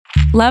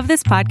Love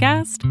this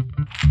podcast?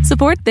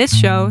 Support this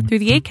show through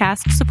the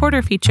Acast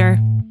supporter feature.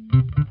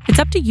 It's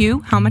up to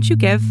you how much you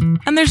give,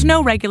 and there's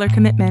no regular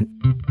commitment.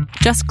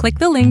 Just click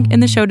the link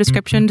in the show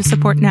description to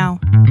support now.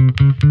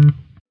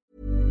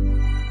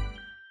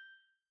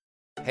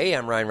 Hey,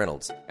 I'm Ryan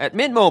Reynolds. At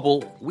Mint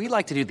Mobile, we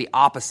like to do the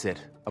opposite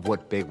of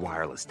what Big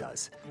Wireless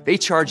does. They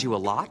charge you a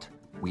lot,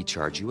 we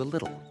charge you a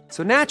little.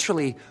 So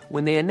naturally,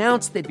 when they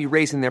announced they'd be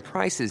raising their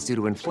prices due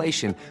to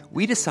inflation,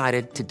 we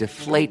decided to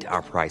deflate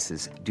our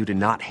prices due to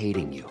not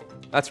hating you.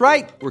 That's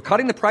right. We're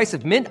cutting the price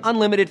of Mint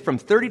Unlimited from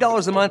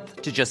 $30 a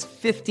month to just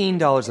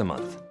 $15 a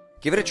month.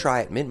 Give it a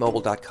try at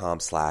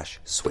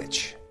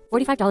mintmobile.com/switch.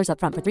 $45 up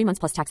front for 3 months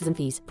plus taxes and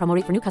fees. Promo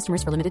rate for new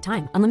customers for limited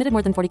time. Unlimited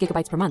more than 40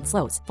 gigabytes per month.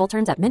 Slows full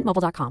terms at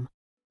mintmobile.com.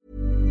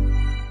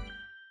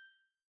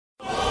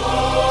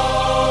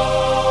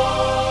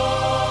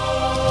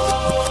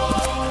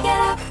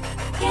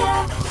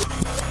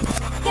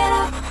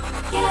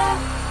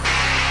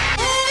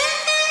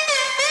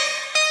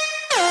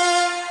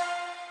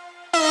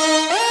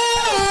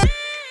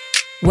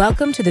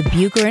 Welcome to the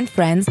Bucher and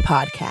Friends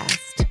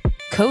podcast,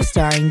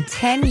 co-starring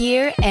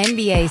 10-year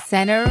NBA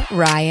center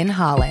Ryan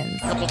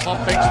Hollins. Couple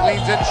pump fakes,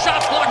 leans in,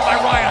 shot blocked by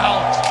Ryan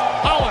Hollins.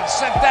 Hollins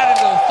sent that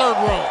into the third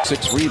row.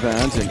 6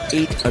 rebounds and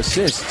 8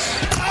 assists.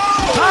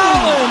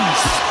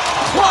 Hollins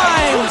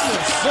climbs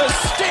the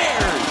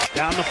stairs.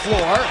 Down the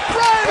floor.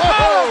 Ryan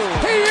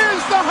Hollins! He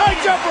is the high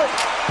jumper.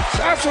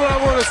 That's what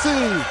I want to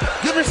see.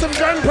 Give me some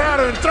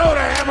gunpowder and throw the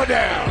hammer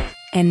down.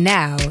 And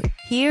now,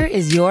 here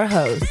is your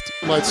host,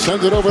 Let's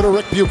send it over to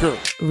Rick Bucher.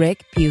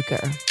 Rick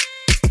Bucher.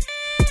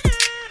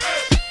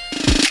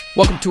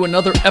 Welcome to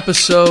another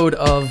episode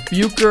of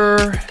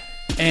Bucher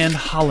and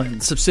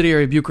Hollins,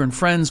 subsidiary of Bucher and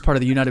Friends, part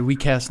of the United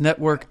WeCast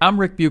network. I'm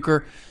Rick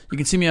Bucher. You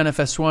can see me on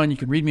FS1. You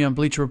can read me on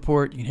Bleacher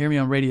Report. You can hear me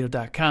on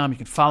radio.com. You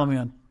can follow me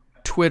on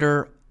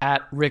Twitter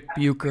at Rick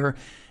Bucher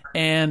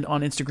and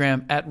on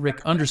Instagram at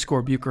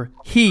Rick_Bucher.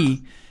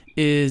 He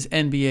is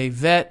NBA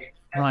vet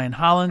Ryan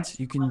Hollins.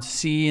 You can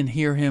see and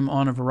hear him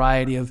on a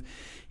variety of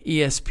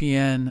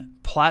ESPN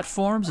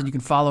platforms, and you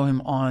can follow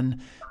him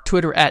on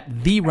Twitter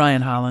at the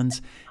Ryan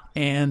Hollins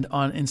and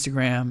on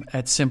Instagram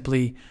at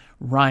simply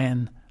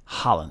Ryan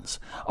Hollins.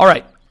 All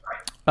right,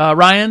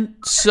 Ryan.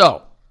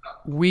 So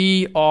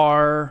we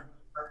are,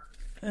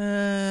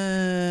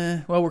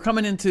 we're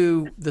coming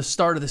into the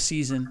start of the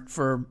season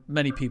for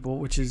many people,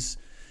 which is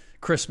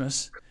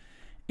Christmas,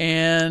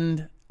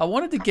 and I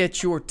wanted to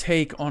get your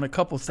take on a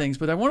couple of things,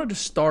 but I wanted to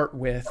start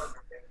with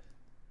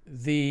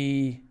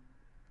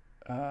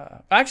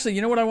actually,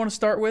 you know what I want to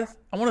start with?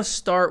 I want to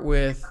start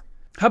with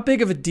how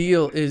big of a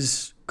deal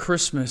is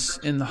Christmas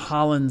in the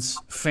Hollins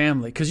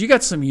family? Because you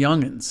got some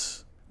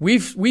youngins.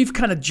 We've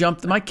kind of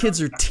jumped. My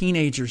kids are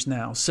teenagers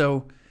now,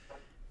 so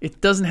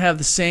it doesn't have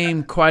the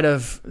same quite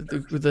of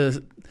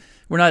the.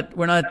 We're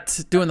not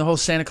doing the whole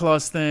Santa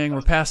Claus thing.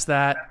 We're past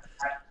that.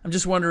 I'm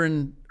just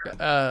wondering.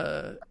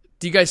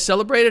 Do you guys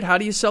celebrate it? How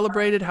do you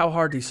celebrate it? How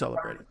hard do you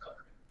celebrate it?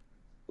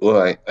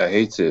 Well, I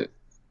hate to.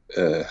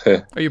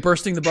 Are you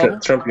bursting the bubble?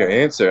 Trump your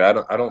answer. I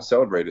don't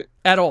celebrate it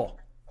at all.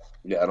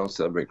 Yeah, I don't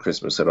celebrate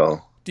Christmas at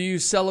all. Do you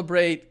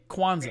celebrate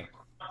Kwanzaa?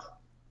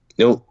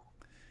 Nope.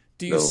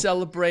 Do you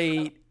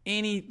celebrate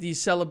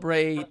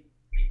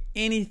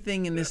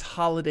anything in this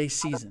holiday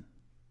season?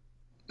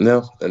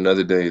 No,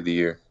 another day of the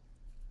year.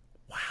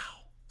 Wow.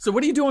 So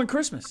what do you do on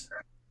Christmas?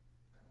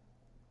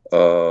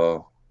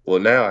 Well,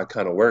 now I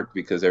kind of work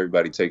because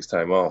everybody takes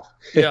time off.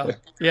 Yeah.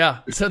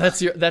 So that's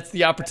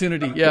the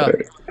opportunity. Yeah.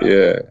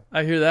 Yeah.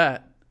 I hear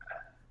that.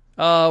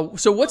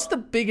 So what's the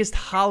biggest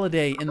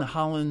holiday in the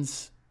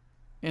Hollins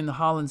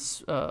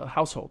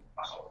household?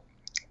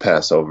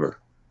 Passover.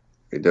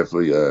 They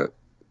definitely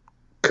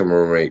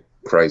commemorate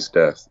Christ's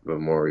death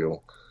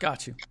memorial.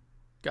 Got you.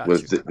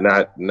 With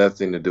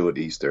nothing to do with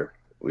Easter.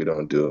 We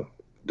don't do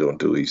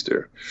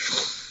Easter.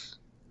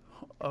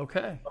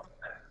 Okay.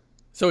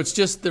 So it's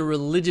just the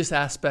religious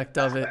aspect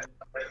of it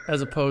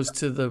as opposed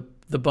to the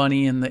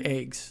bunny and the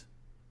eggs.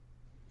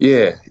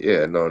 Yeah.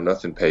 No,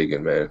 nothing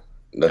pagan, man.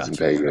 Nothing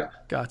pagan.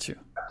 Got you.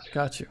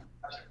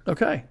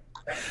 Okay.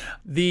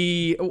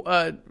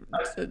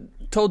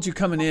 Told you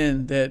coming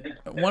in that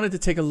I wanted to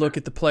take a look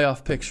at the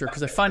playoff picture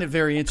because I find it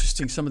very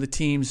interesting. Some of the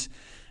teams,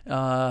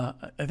 I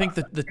think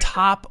the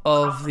top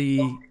of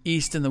the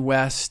East and the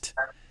West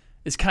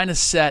is kind of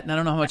set, and I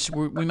don't know how much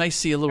we may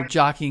see a little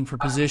jockeying for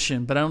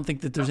position, but I don't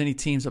think that there's any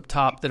teams up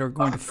top that are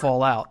going to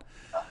fall out.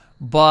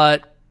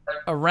 But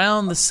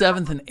around the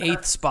 7th and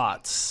 8th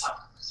spots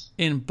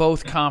in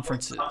both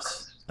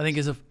conferences, I think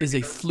is a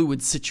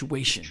fluid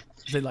situation,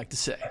 as they like to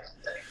say.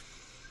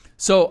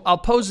 So I'll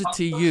pose it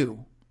to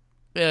you.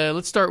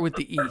 Let's start with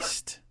the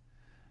East.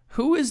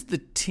 Who is the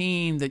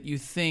team that you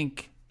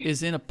think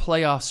is in a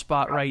playoff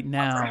spot right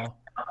now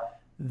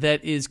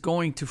that is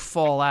going to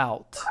fall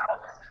out?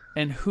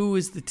 And who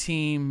is the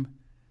team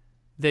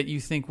that you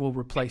think will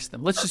replace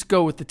them? Let's just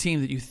go with the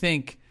team that you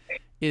think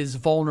is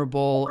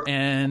vulnerable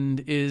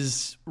and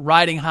is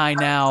riding high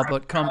now,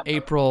 but come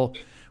April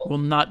will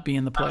not be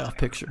in the playoff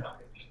picture.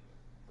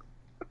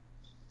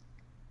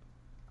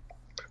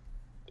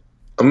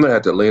 I'm going to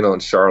have to lean on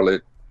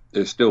Charlotte.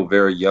 They're still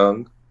very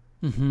young.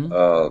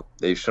 Mm-hmm.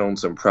 They've shown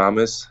some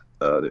promise.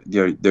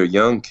 Their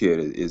young kid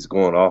is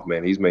going off,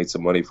 man. He's made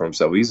some money for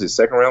himself. He's a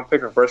second-round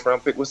pick or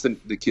first-round pick. What's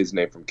the kid's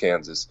name from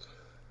Kansas?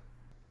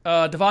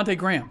 Devontae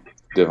Graham.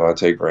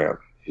 Devontae Graham.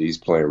 He's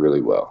playing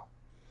really well.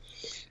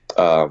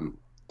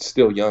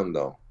 Still young,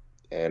 though.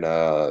 And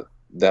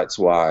that's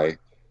why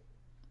 –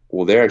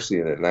 well, they're actually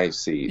in a nice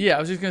seed. Yeah, I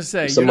was just going to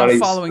say, you're not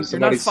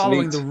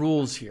following the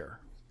rules here.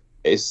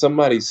 If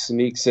somebody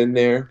sneaks in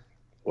there,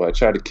 well, I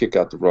tried to kick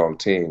out the wrong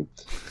team.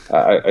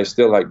 I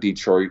still like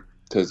Detroit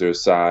because their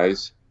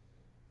size.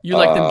 You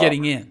like them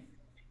getting in?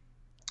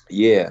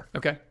 Yeah.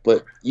 Okay.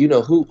 But,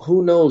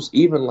 who knows,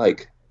 even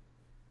like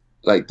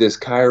this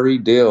Kyrie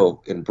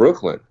deal in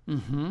Brooklyn,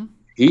 mm-hmm.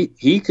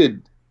 he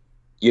could,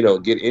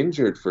 get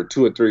injured for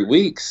 2 or 3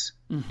 weeks.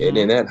 Mm-hmm. And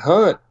in that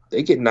hunt,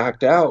 they get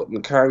knocked out.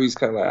 And Kyrie's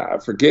kind of like, I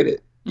forget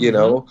it.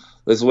 Mm-hmm.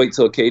 Let's wait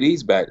till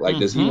KD's back. Like,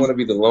 does he want to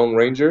be the Lone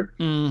Ranger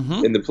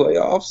mm-hmm. in the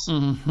playoffs?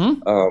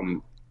 Mm-hmm.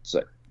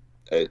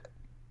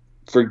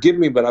 Forgive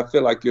me, but I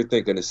feel like you're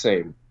thinking the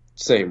same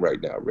right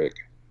now, Rick.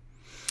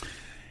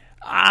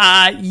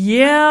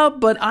 Yeah,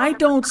 but I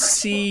don't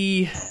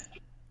see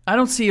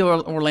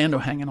Orlando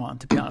hanging on,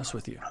 to be honest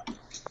with you.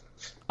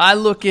 I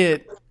look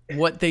at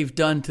what they've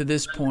done to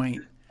this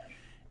point,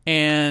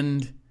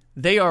 and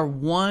they are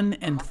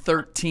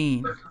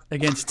 1-13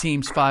 against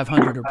teams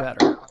 500 or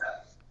better.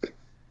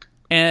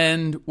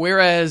 And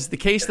whereas the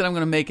case that I'm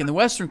going to make in the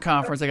Western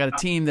Conference, I got a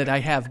team that I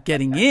have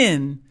getting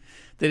in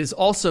that has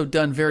also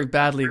done very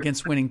badly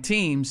against winning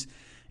teams,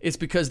 it's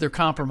because they're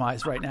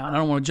compromised right now. And I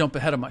don't want to jump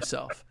ahead of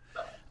myself.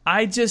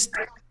 I'm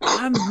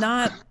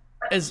not,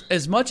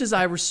 as much as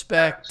I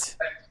respect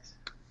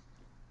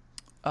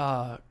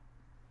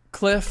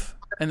Cliff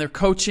and their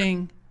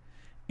coaching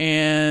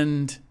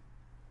and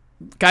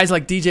guys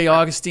like DJ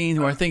Augustine,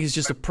 who I think is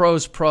just a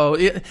pro's pro.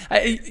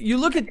 You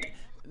look at,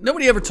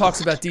 nobody ever talks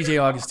about DJ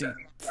Augustine.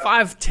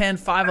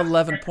 5'10",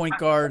 5'11" point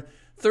guard,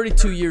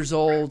 32 years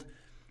old.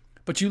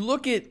 But you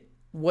look at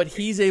what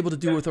he's able to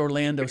do with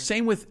Orlando.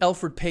 Same with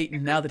Elfrid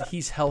Payton now that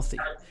he's healthy.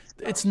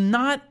 It's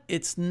not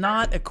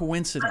a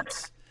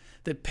coincidence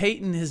that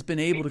Payton has been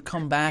able to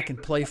come back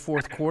and play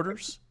fourth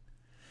quarters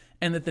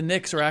and that the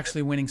Knicks are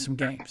actually winning some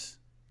games.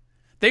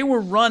 They were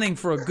running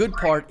for a good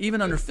part,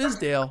 even under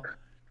Fizdale,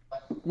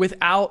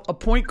 without a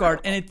point guard.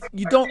 And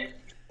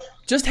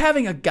just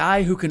having a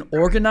guy who can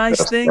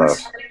organize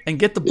things and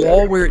get the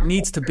ball where it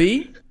needs to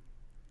be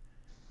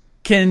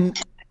can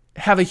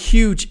have a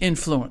huge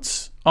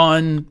influence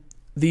on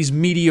these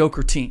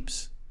mediocre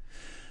teams.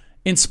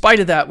 In spite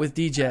of that with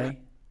DJ,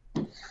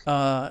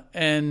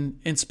 and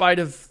in spite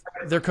of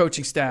their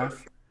coaching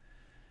staff,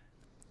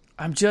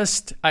 I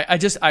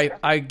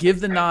give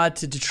the nod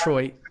to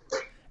Detroit.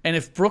 And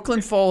if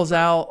Brooklyn falls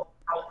out,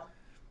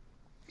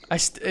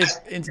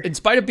 in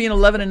spite of being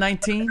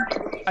 11-19,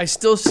 I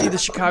still see the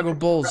Chicago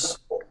Bulls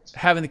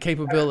having the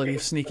capability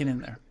of sneaking in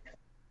there.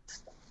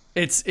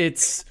 It's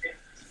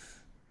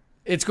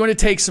going to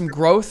take some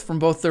growth from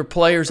both their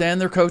players and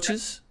their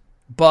coaches,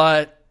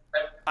 but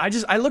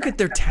I look at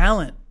their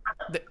talent,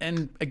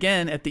 and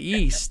again at the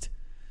East,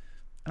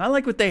 and I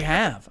like what they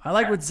have. I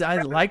like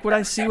what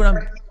I see when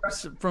I'm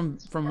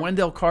from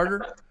Wendell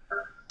Carter,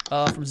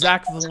 from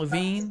Zach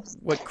LaVine,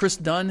 what Chris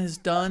Dunn has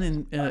done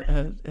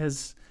and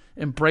has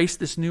embraced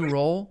this new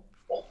role.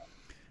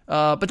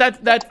 But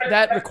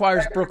that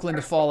requires Brooklyn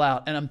to fall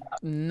out, and I'm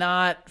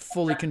not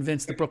fully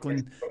convinced that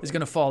Brooklyn is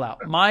going to fall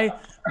out.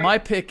 My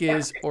pick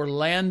is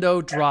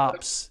Orlando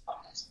drops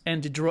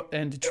and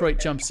Detroit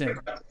jumps in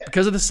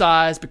because of the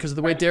size, because of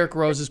the way Derrick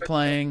Rose is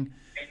playing,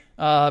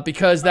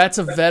 because that's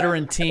a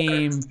veteran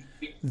team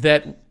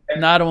that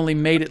not only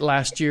made it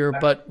last year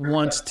but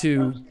wants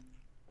to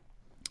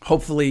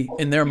hopefully,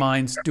 in their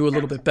minds, do a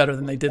little bit better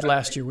than they did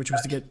last year, which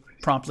was to get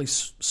promptly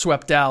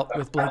swept out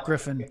with Blake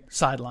Griffin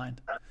sidelined.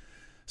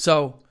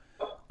 So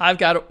I've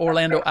got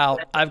Orlando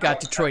out. I've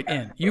got Detroit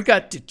in. You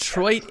got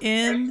Detroit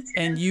in,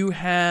 and you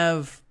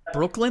have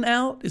Brooklyn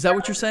out? Is that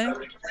what you're saying?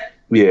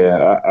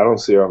 Yeah, I don't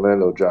see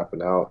Orlando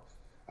dropping out.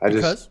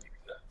 Because?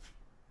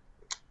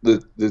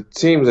 The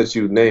teams that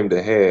you named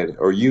ahead,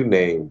 or you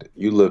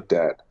looked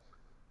at,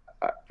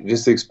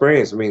 just the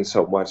experience means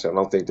so much. I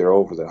don't think they're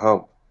over the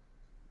hump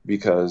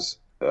because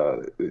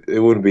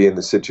it wouldn't be in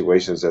the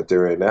situations that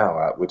they're in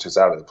now, which is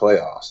out of the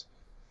playoffs.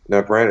 Now,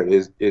 granted,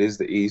 it is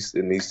the East,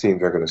 and these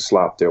teams are going to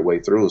slop their way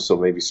through, so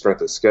maybe strength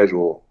of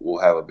schedule will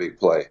have a big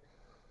play.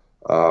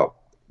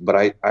 But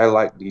I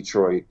like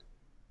Detroit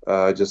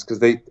just because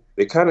they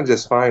kind of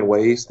just find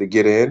ways to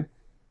get in,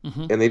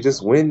 and they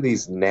just win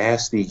these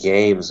nasty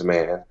games,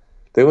 man.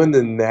 They win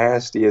the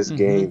nastiest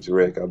games,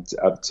 Rick.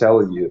 I'm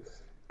telling you.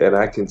 And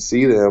I can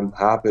see them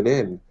hopping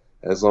in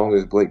as long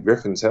as Blake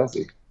Griffin's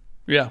healthy.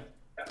 Yeah.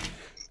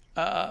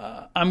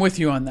 I'm with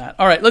you on that.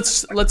 All right,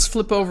 let's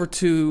flip over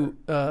to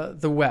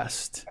the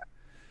West.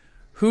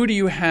 Who do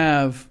you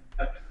have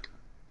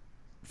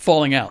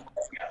falling out?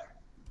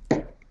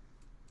 Let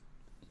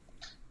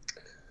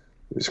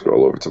me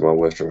scroll over to my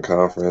Western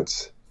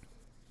Conference.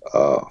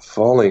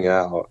 Falling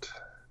out.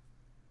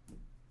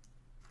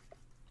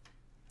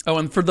 Oh,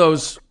 and for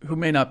those who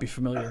may not be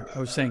familiar, I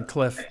was saying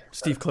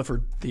Steve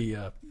Clifford,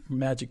 the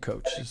Magic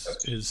coach,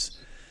 is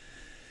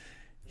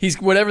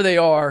he's whatever they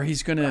are,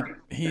 he's going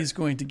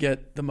to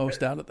get the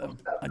most out of them.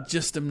 I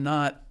just am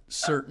not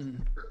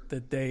certain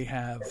that they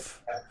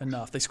have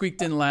enough. They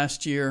squeaked in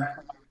last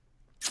year.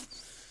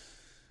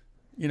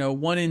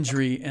 One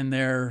injury, and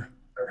they're.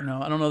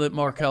 I don't know that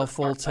Markelle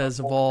Fultz has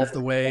evolved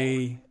the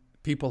way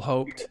people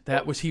hoped.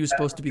 He was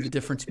supposed to be the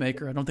difference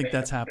maker. I don't think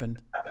that's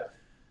happened.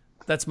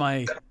 That's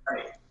why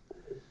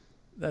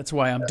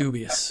I'm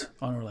dubious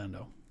on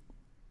Orlando.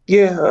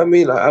 Yeah, I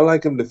mean, I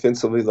like them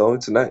defensively, though.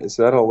 It's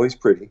not always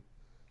pretty.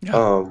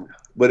 Yeah.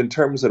 But in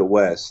terms of the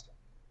West,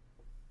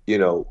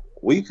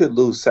 we could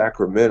lose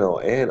Sacramento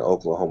and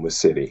Oklahoma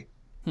City,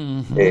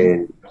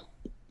 and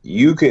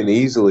you can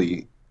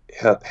easily.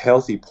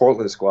 Healthy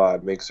Portland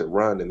squad makes a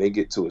run and they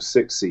get to a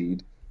 6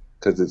 seed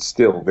because it's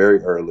still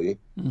very early.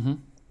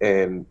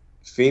 And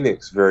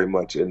Phoenix very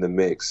much in the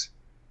mix.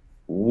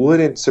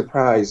 Wouldn't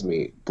surprise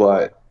me,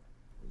 but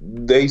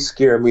they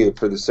scare me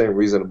for the same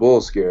reason the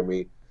Bulls scare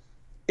me,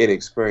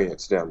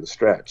 inexperience down the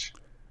stretch.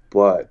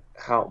 But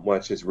how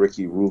much is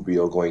Ricky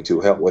Rubio going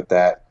to help with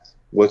that?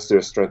 What's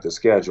their strength of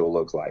schedule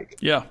look like?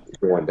 Yeah.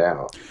 Going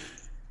down.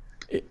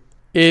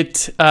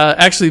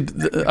 Actually,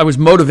 I was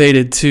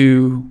motivated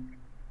to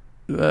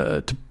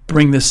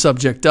bring this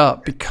subject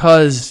up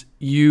because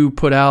you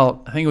put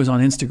out, I think it was on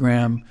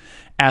Instagram,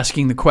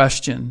 asking the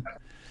question,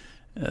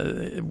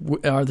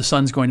 are the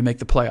Suns going to make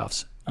the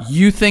playoffs?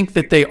 You think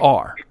that they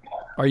are.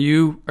 Are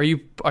you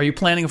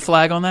planting a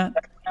flag on that?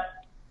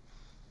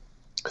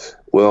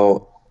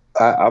 Well,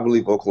 I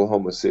believe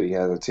Oklahoma City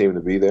has a team to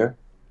be there,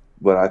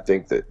 but I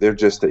think that they're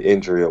just the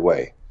injury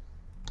away.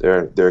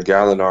 They're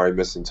Gallinari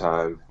missing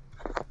time,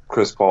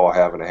 Chris Paul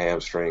having a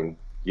hamstring,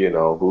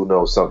 who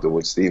knows something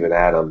with Steven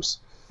Adams.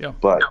 Yeah.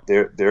 But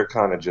they're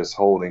kind of just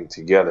holding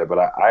together. But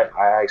I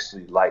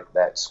actually like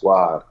that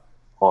squad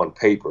on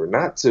paper.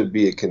 Not to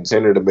be a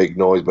contender to make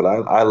noise, but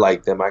I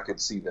like them. I could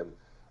see them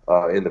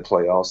in the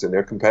playoffs, and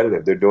they're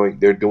competitive.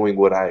 They're doing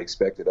what I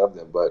expected of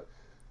them. But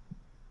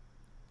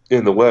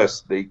in the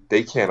West,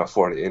 they can't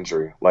afford an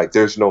injury. Like,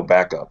 there's no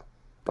backup.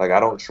 Like,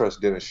 I don't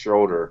trust Dennis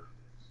Schroeder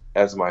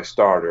as my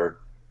starter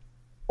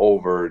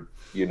over,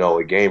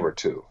 a game or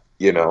two,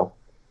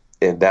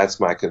 And that's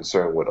my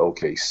concern with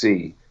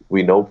OKC.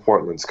 We know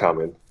Portland's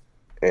coming,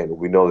 and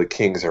we know the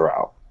Kings are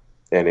out,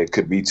 and it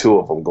could be 2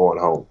 of them going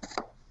home.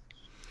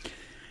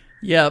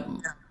 Yeah,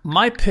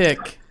 my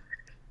pick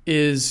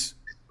is,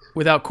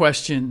 without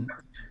question,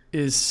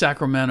 is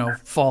Sacramento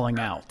falling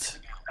out,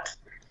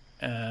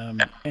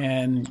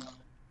 and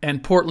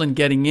Portland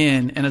getting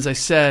in. And as I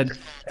said,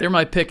 they're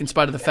my pick in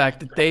spite of the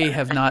fact that they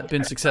have not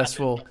been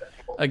successful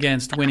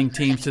against winning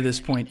teams to this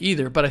point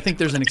either. But I think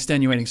there's an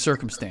extenuating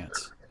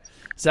circumstance.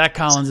 Zach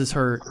Collins is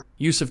hurt.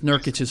 Yusuf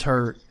Nurkic is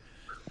hurt.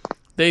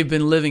 They've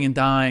been living and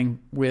dying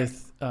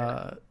with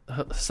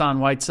Hassan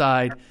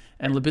Whiteside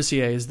and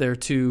Labissiere as their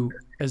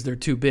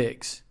two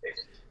bigs,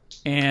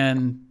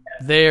 and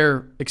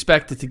they're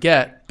expected to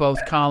get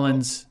both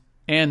Collins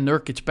and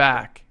Nurkic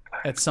back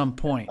at some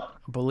point.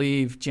 I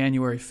believe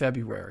January,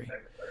 February,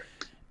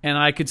 and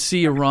I could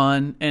see a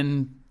run.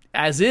 And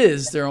as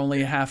is, they're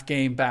only a half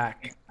game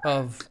back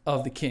of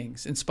the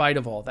Kings, in spite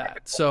of all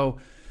that. So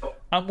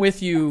I'm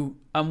with you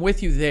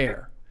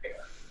there.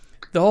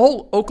 The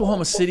whole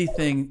Oklahoma City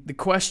thing, the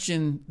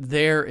question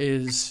there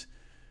is,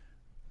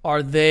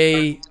 are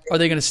they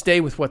going to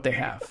stay with what they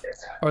have?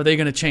 Or are they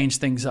going to change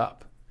things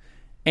up?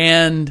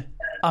 And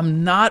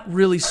I'm not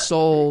really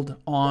sold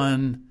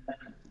on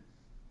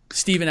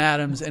Steven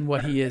Adams and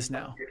what he is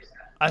now.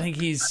 I think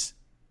he's,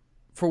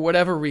 for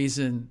whatever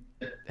reason,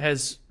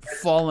 has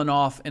fallen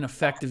off in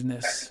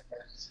effectiveness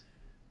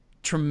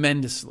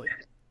tremendously.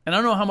 And I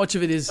don't know how much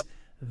of it is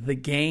the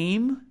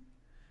game.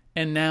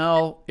 And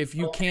now if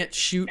you can't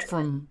shoot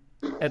from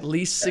at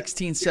least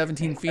 16,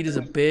 17 feet as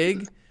a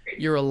big,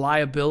 you're a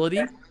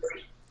liability.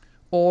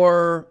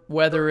 Or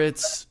whether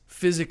it's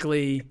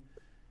physically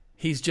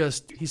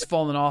he's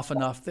fallen off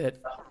enough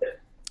that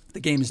the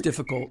game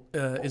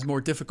is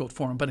more difficult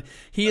for him. But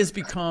he has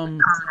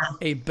become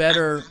a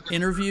better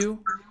interview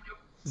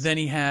than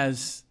he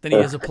is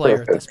a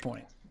player at this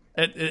point.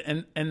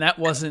 And that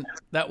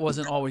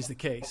wasn't always the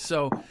case.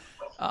 So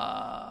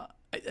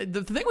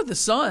the thing with the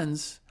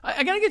Suns,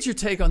 I got to get your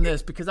take on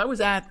this, because I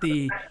was at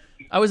the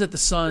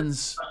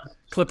Suns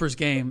Clippers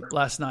game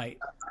last night.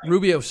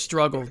 Rubio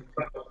struggled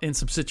in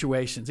some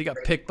situations. He got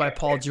picked by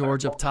Paul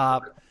George up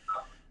top,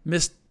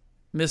 missed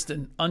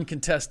an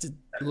uncontested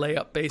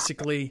layup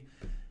basically.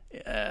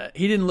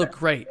 He didn't look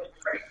great.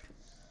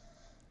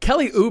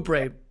 Kelly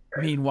Oubre,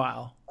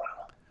 meanwhile,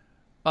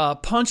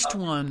 punched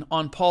one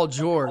on Paul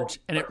George,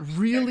 and it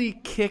really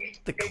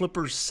kicked the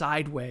Clippers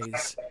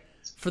sideways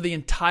for the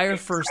entire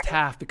first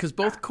half, because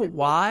both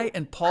Kawhi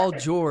and Paul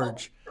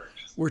George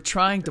were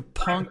trying to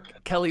punk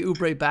Kelly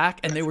Oubre back,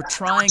 and they were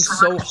trying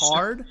so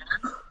hard,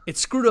 it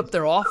screwed up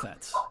their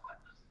offense.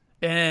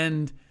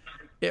 And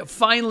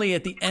finally,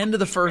 at the end of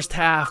the first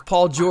half,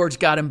 Paul George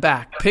got him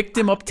back, picked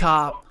him up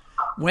top,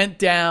 went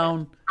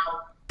down,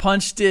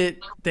 punched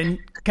it, then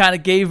kind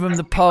of gave him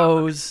the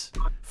pose,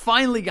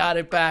 finally got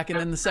it back, and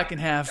then the second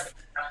half,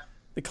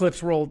 the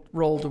Clips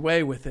rolled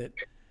away with it.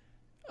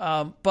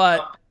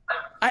 But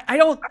I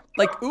don't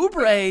like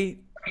Oubre.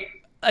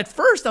 At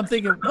first, I'm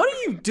thinking, what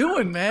are you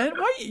doing, man?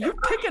 You're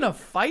picking a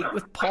fight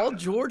with Paul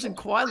George and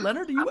Kawhi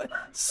Leonard?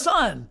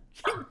 Son,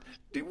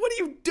 what are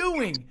you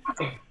doing?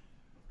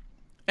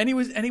 And he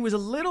was a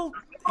little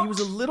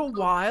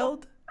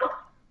wild,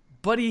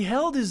 but he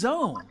held his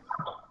own.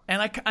 And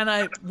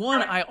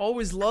I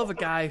always love a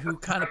guy who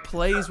kind of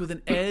plays with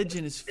an edge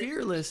and is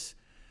fearless.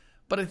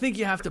 But I think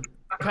you have to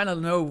kind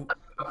of know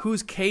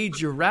whose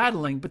cage you're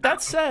rattling. But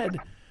that said,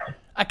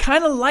 I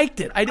kind of liked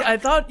it. I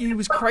thought he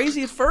was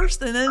crazy at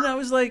first, and then I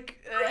was like,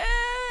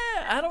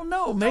 I don't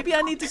know. Maybe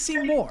I need to see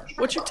more.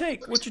 What's your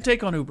take? What's your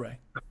take on Oubre?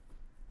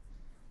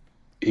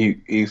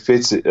 He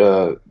fits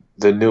the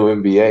new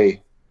NBA.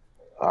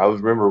 I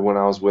remember when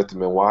I was with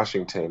him in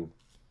Washington,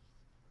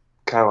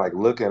 kind of like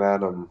looking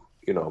at him,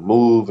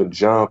 move and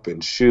jump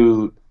and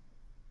shoot.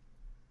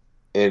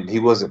 And he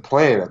wasn't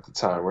playing at the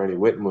time. Randy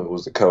Whitman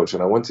was the coach.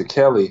 And I went to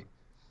Kelly,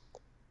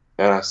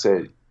 and I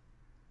said,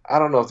 I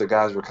don't know if the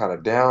guys were kind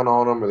of down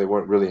on him or they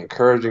weren't really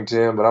encouraging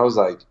to him, but I was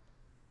like,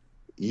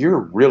 you're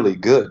really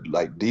good.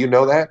 Like, do you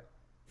know that?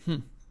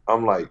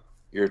 I'm like,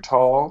 you're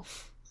tall,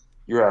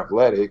 you're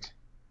athletic,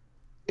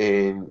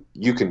 and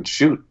you can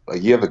shoot.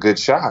 Like, you have a good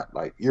shot.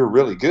 Like, you're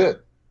really good.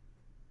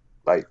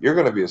 Like, you're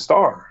going to be a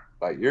star.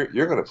 Like, you're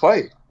going to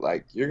play.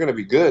 Like, you're going to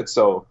be good.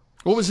 So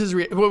what was his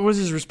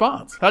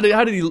response? How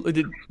did he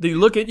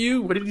look at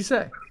you? What did he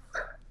say?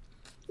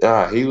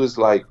 He was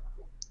like,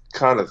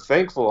 kind of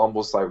thankful,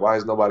 almost like, why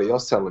is nobody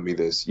else telling me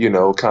this? Kind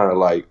of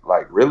like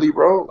really,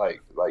 bro?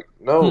 Like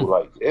no,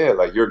 like, yeah,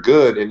 like, you're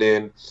good. And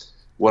then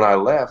when I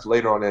left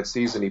later on that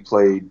season, he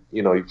played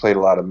a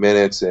lot of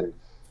minutes, and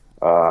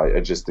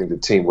I just think the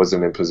team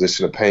wasn't in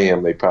position to pay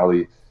him. They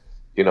probably,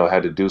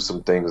 had to do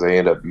some things.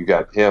 You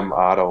got him,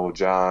 Otto,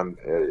 John,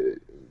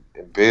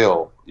 and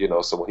Bill,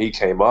 so when he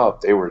came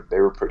up, they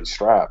were pretty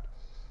strapped.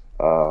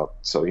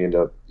 So he ended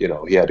up,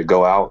 he had to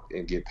go out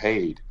and get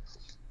paid.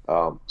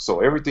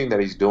 So everything that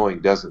he's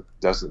doing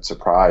doesn't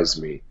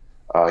surprise me.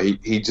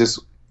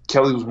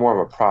 Kelly was more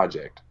of a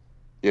project.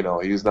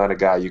 He's not a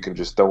guy you can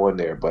just throw in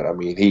there. But, I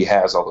mean, he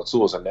has all the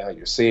tools, and now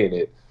you're seeing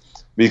it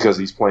because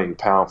he's playing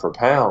pound for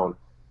pound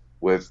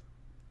with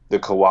the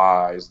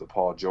Kawhis, the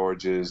Paul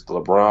Georges, the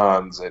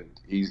LeBrons, and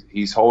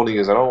he's holding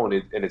his own.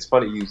 And it's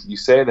funny you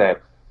say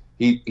that.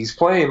 He's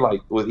playing,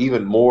 like, with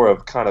even more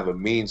of kind of a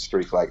mean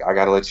streak, like, I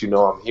got to let you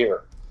know I'm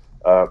here.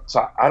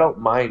 So I don't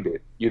mind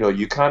it.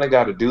 You kind of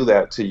got to do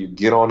that till you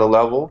get on the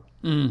level,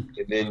 and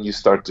then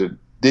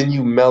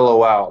you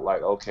mellow out.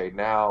 Like, okay,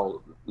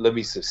 now let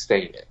me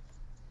sustain it,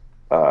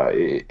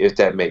 if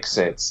that makes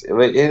sense.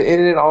 And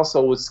it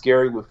also was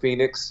scary with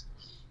Phoenix.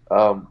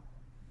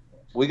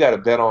 We got to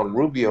bet on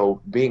Rubio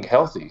being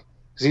healthy.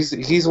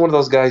 He's one of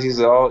those guys. He's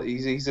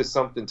a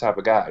something type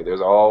of guy.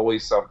 There's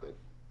always something.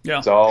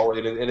 Yeah.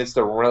 And it's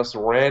the most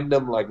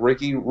random, like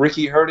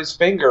Ricky hurt his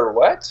finger.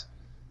 What?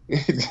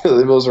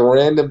 The most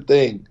random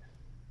thing.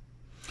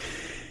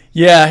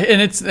 Yeah,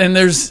 and it's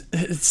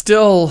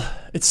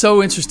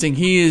so interesting.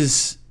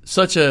 He's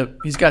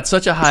got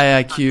such a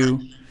high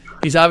IQ.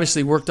 He's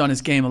obviously worked on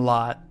his game a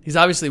lot. He's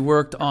obviously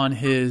worked on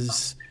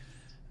his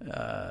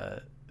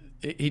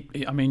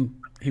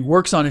he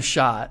works on his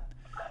shot,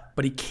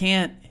 but he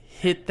can't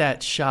hit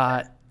that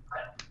shot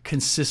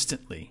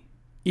consistently,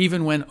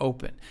 even when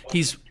open.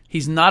 He's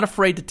not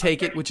afraid to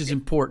take it, which is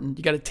important.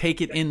 You got to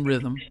take it in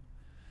rhythm.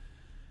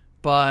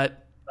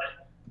 But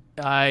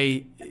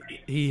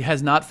he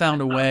has not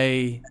found a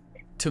way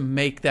to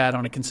make that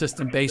on a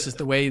consistent basis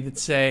the way that,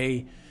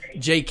 say,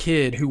 Jay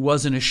Kidd, who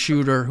wasn't a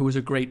shooter, who was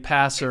a great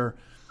passer,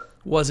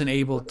 wasn't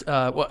able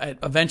to,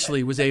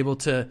 eventually was able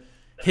to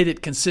hit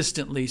it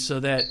consistently so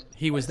that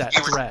he was that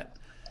threat.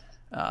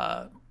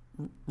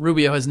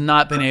 Rubio has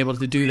not been able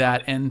to do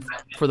that, and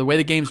for the way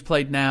the game's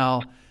played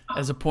now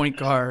as a point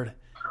guard,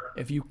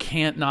 if you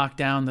can't knock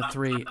down the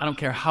three, I don't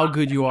care how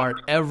good you are at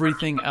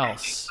everything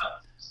else,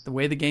 the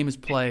way the game is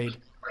played,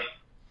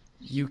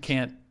 you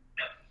can't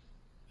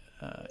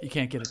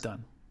get it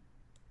done.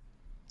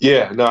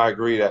 Yeah, no, I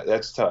agree.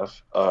 That's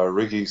tough.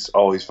 Ricky's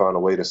always found a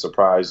way to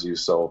surprise you.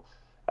 So,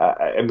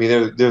 I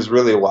mean, there's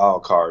really a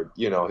wild card.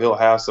 He'll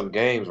have some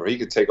games where he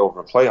could take over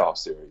a playoff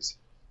series,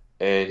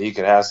 and he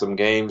could have some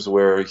games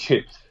where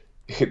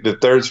the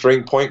third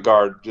string point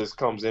guard just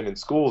comes in and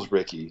schools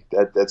Ricky.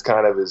 That's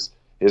kind of his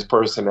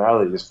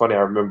personality. It's funny. I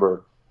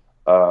remember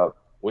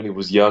when he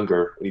was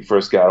younger, when he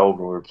first got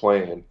over, we were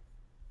playing.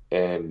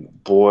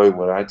 And, boy,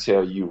 when I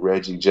tell you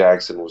Reggie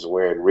Jackson was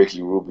wearing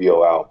Ricky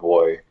Rubio out,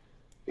 boy,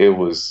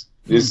 this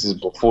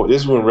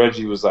is when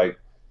Reggie was like,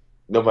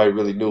 nobody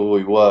really knew who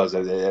he was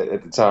at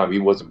the time. He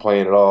wasn't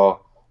playing at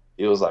all.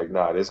 It was like,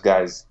 nah, this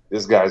guy's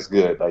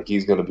good. Like,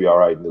 he's going to be all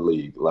right in the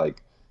league.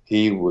 Like,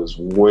 he was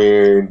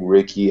wearing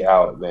Ricky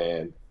out,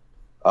 man.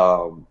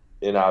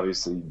 And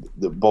obviously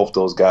both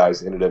those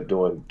guys ended up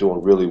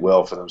doing really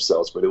well for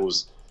themselves. But it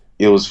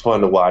was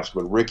fun to watch.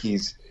 But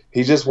he's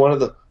just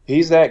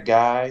he's that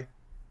guy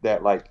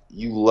that like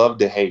you love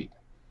to hate.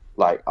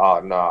 Like,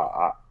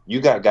 you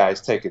got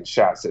guys taking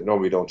shots that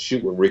normally don't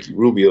shoot when Ricky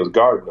Rubio's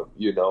guarding them,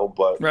 you know,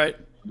 but right.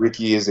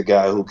 Ricky is a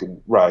guy who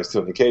can rise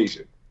to an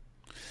occasion.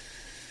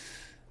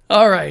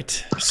 All right.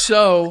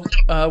 So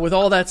with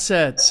all that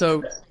said,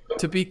 so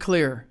to be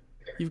clear,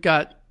 you've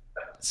got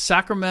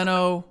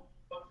Sacramento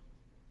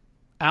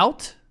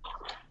out?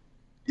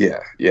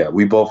 Yeah.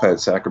 We both had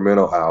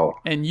Sacramento out.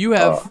 And you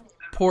have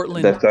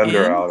Portland the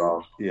Thunder in,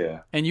 out. Yeah.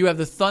 And you have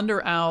the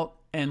Thunder out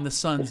and the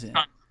Suns in.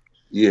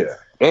 Yeah.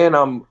 And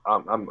I'm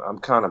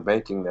kind of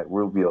banking that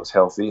Rubio's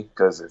healthy,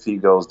 because if he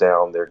goes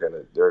down, they're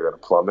gonna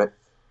plummet.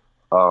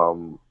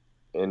 And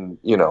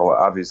you know,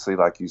 obviously,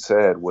 like you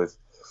said, with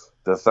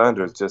the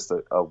Thunder, it's just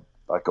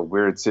a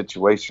weird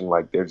situation.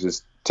 Like they're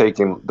just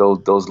taking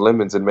those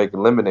lemons and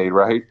making lemonade,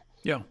 right?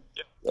 Yeah.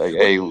 Like,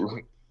 hey,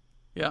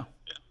 yeah,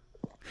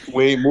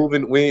 we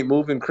ain't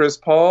moving Chris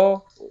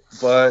Paul,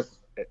 but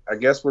I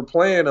guess we're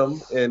playing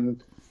him,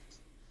 and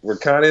we're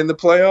kind of in the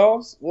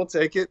playoffs. We'll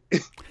take it.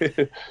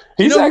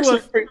 He's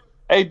actually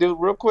hey, dude,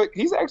 real quick,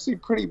 he's actually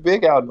pretty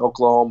big out in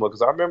Oklahoma,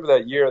 because I remember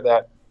that year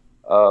that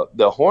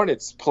the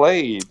Hornets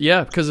played.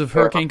 Yeah, because of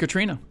Hurricane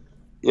Katrina.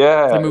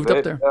 Yeah, they moved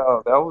up there.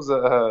 That was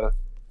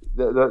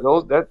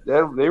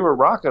they were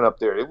rocking up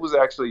there. It was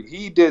actually,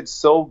 he did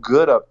so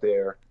good up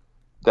there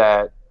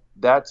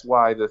that's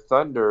why the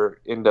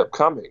Thunder ended up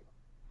coming.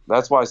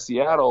 That's why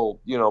Seattle,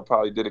 you know,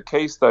 probably did a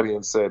case study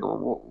and said,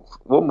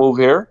 we'll move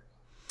here.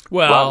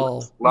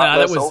 Well,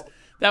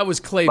 that was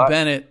Clay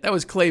Bennett. That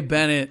was Clay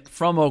Bennett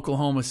from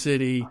Oklahoma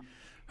City,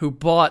 who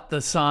bought the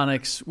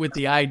Sonics with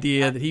the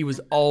idea that he was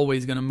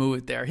always going to move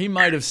it there. He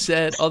might have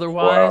said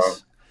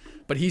otherwise,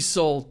 but he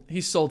sold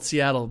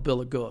Seattle a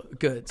bill of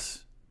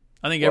goods.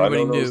 I think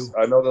everybody knew.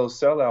 I know those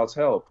sellouts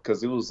helped,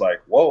 because it was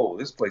like, whoa,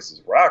 this place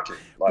is rocking.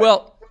 Like,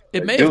 well,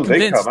 it may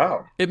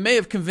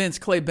have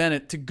convinced Clay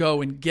Bennett to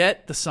go and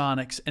get the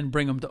Sonics and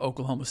bring them to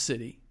Oklahoma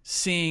City,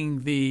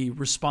 seeing the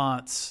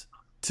response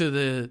to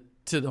the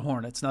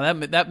Hornets. Now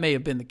that may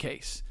have been the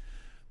case,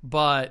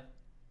 but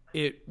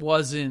it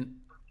wasn't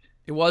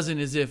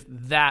as if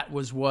that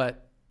was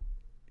what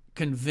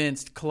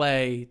convinced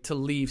Clay to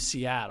leave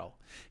Seattle.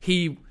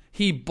 He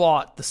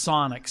bought the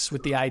Sonics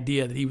with the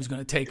idea that he was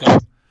going to take them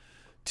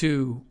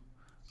to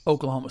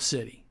Oklahoma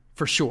City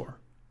for sure.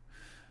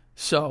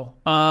 So,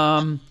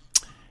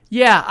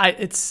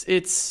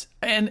 it's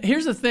and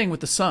here's the thing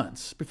with the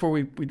Suns before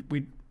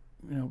we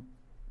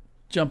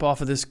jump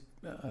off of this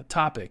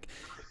topic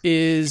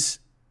is,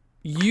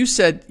 you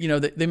said, you know,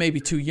 that they may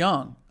be too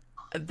young.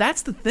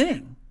 That's the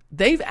thing.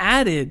 They've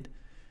added,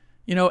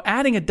 you know,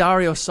 adding a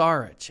Dario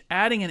Saric,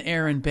 adding an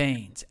Aaron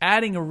Baines,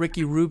 adding a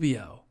Ricky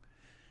Rubio.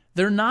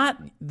 They're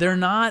not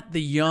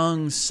the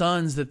young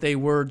Suns that they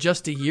were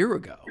just a year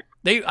ago.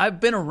 I've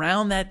been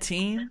around that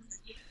team.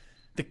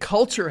 The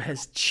culture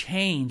has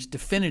changed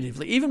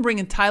definitively. Even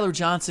bringing Tyler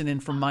Johnson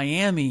in from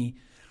Miami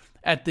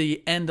at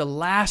the end of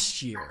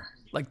last year.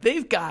 Like,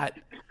 they've got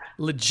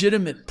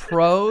legitimate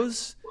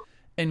pros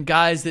and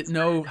guys that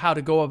know how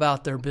to go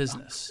about their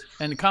business.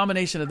 And the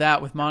combination of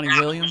that with Monty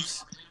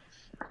Williams,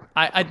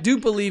 I do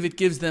believe it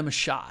gives them a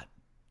shot.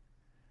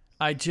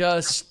 I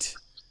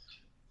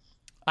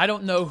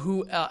don't know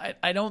who.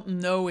 I don't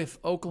know if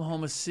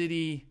Oklahoma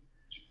City.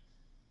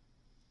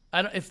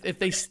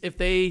 If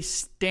they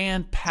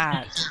stand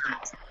pat.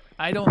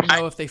 I don't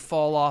know if they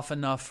fall off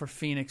enough for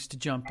Phoenix to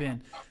jump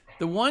in.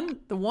 The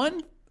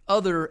one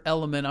other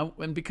element,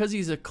 and because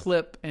he's a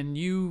Clip, and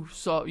you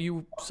saw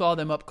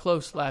them up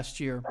close last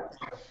year,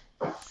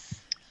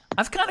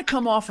 I've kind of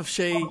come off of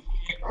Shai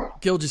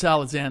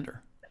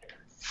Gilgeous-Alexander.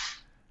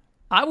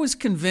 I was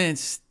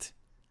convinced,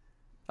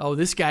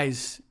 this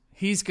guy's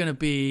he's going to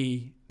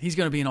be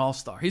an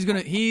all-star. He's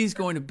going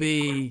to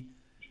be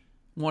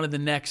one of the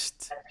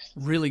next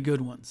really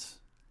good ones.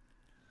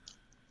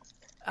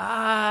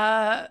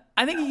 I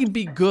think he can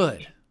be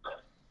good,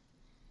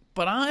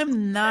 but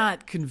I'm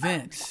not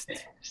convinced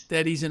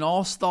that he's an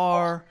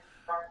all-star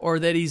or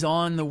that he's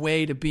on the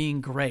way to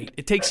being great.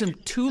 It takes him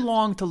too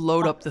long to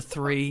load up the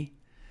three.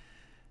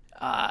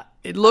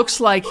 It looks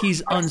like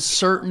he's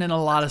uncertain in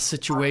a lot of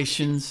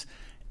situations.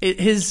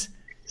 His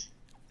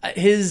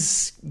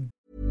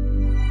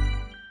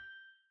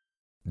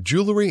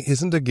Jewelry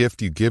isn't a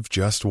gift you give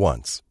just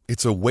once.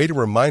 It's a way to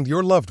remind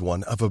your loved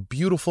one of a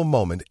beautiful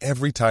moment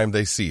every time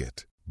they see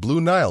it. Blue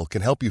Nile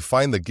can help you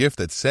find the gift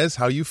that says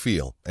how you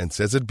feel and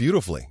says it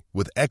beautifully,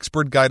 with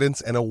expert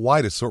guidance and a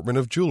wide assortment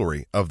of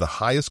jewelry of the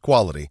highest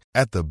quality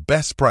at the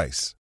best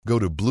price. Go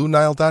to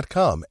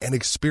BlueNile.com and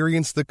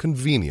experience the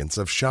convenience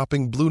of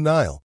shopping Blue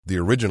Nile, the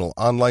original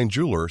online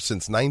jeweler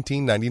since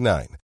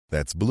 1999.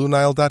 That's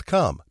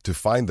BlueNile.com to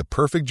find the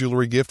perfect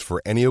jewelry gift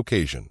for any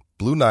occasion.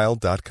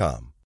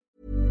 BlueNile.com.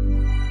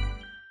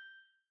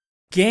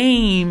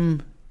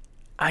 Game,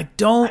 I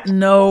don't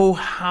know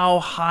how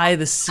high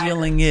the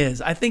ceiling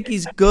is. I think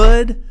he's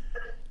good.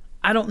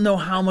 I don't know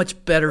how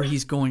much better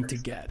he's going to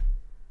get.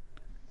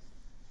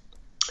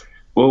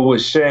 Well,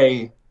 with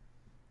Shai,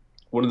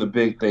 one of the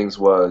big things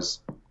was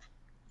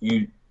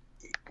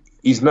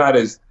he's not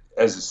as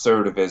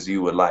assertive as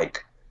you would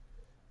like.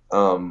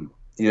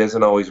 He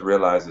doesn't always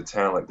realize the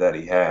talent that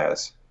he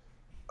has.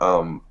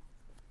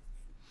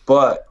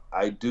 But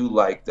I do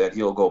like that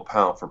he'll go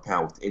pound for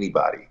pound with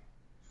anybody.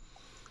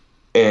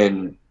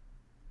 And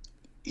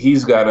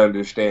he's got to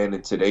understand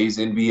in today's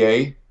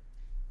NBA,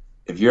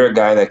 if you're a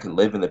guy that can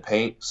live in the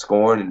paint,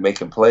 scoring and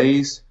making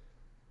plays,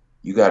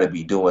 you got to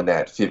be doing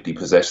that 50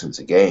 possessions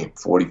a game,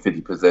 40,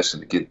 50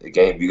 possessions a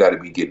game. You got to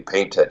be getting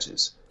paint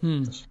touches.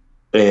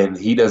 And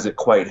he doesn't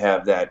quite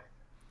have that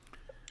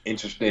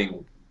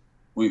interesting,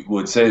 we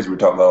would say as we're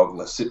talking about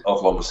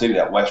Oklahoma City,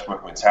 that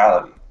Westbrook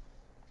mentality.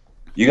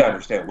 You got to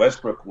understand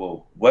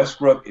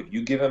Westbrook, if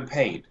you give him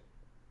paint,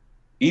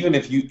 even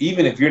if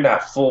you're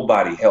not full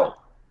body help,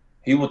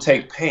 he will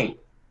take paint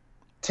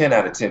 10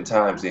 out of 10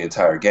 times the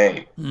entire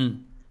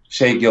game.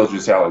 Shai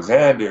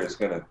Gilgeous-Alexander is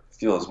going to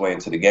feel his way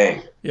into the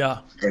game. Yeah.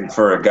 And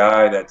for a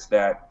guy that's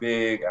that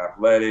big,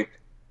 athletic,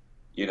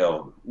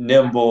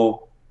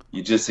 nimble,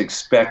 you just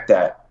expect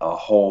that a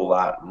whole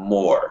lot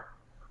more.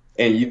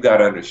 And you've got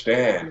to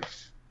understand,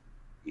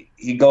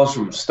 he goes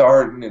from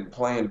starting and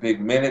playing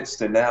big minutes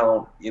to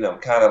now,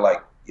 kind of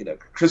like,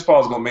 Chris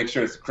Paul's going to make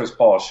sure it's the Chris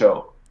Paul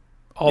show.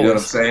 Always. You know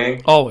what I'm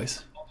saying?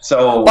 Always.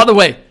 So, by the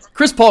way,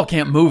 Chris Paul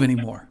can't move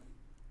anymore.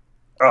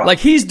 Like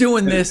he's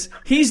doing this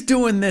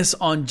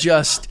on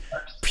just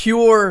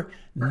pure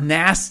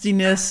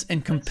nastiness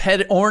and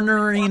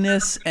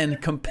orneriness and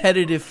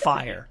competitive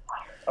fire.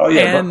 Oh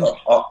yeah, and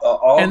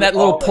that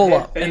little pull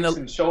up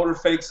and shoulder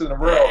fakes in the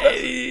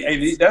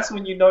world. That's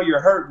when you know you're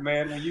hurt,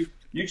 man. When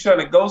you trying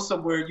to go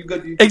somewhere,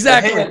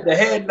 exactly the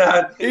head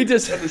nod and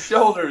the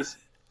shoulders.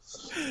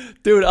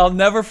 Dude, I'll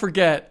never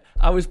forget.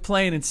 I was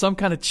playing in some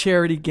kind of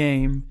charity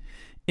game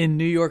in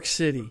New York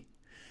City,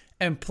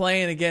 and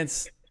playing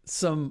against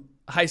some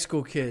high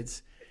school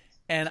kids,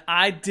 and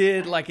I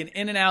did like an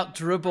in and out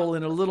dribble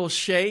and a little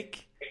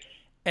shake,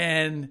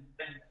 and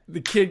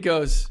the kid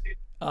goes,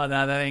 "Oh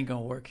no, that ain't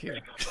gonna work here."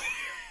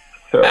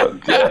 Oh,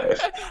 gosh.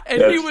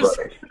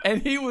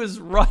 and he was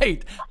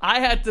right.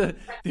 The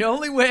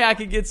only way I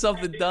could get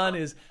something done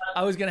is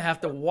I was gonna have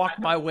to walk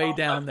my way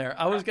down there.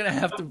 I was gonna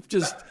have to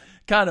just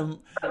kind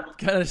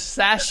of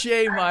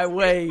sashay my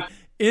way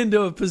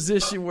into a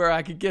position where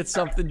I could get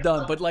something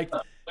done. But like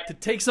to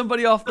take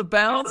somebody off the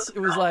bounce, it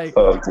was like,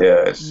 oh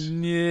gosh,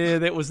 yeah,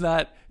 it was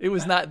not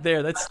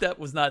there. That step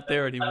was not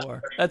there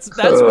anymore. That's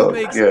what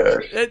makes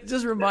it.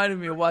 Just reminded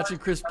me of watching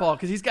Chris Paul,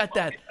 because he's got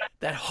that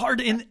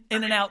hard in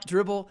and out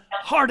dribble,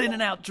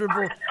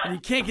 and he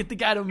can't get the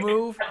guy to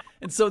move.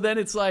 And so then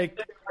it's like,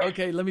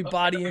 okay, let me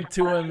body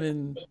into him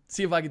and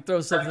see if I can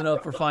throw something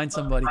up or find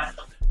somebody.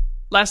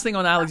 Last thing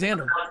on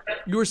Alexander,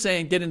 you were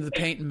saying get into the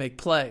paint and make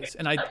plays,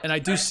 and I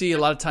do see a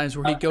lot of times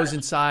where he goes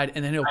inside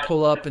and then he'll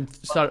pull up and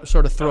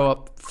sort of throw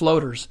up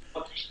floaters.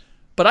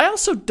 But I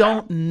also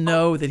don't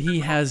know that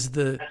he has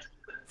the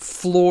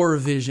floor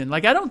vision.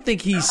 Like I don't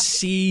think he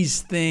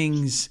sees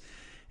things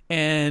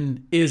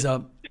and is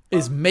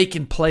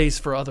making plays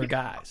for other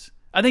guys.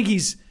 I think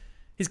he's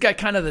got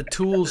kind of the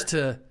tools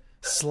to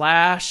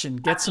slash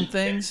and get some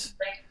things,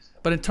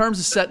 but in terms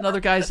of setting other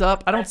guys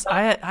up,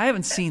 I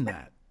haven't seen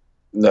that.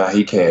 No,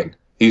 he can.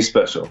 He's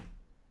special.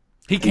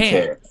 He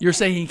can. You're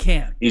saying he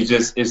can. He's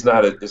just it's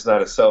not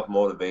a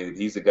self-motivated.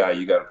 He's the guy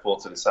you got to pull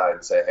to the side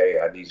and say, "Hey,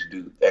 I need you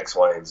to do X,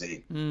 Y, and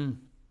Z."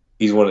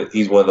 He's one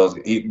of those.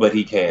 But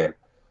he can.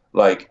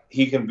 Like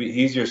he can be.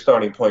 He's your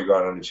starting point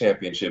guard on the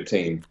championship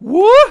team.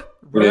 What?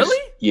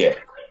 Really? Yeah.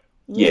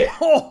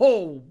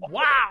 Oh,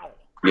 wow.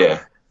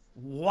 Yeah.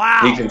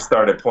 Wow. He can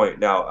start at point.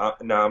 Now,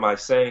 am I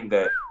saying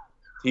that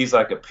he's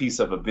like a piece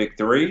of a big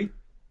three?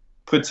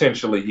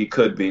 Potentially, he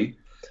could be.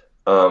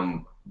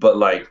 But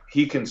like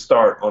he can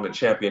start on a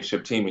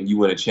championship team and you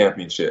win a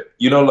championship.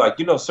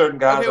 Certain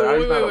guys are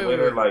not a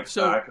winner. Like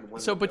I can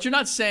win. So, but you're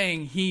not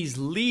saying he's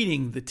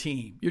leading the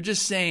team. You're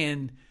just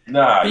saying he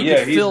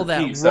can fill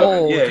that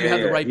role if you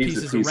have the right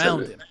pieces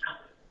around him.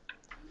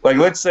 Like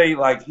let's say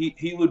like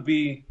he would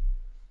be,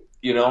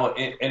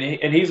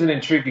 and he's an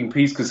intriguing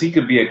piece because he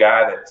could be a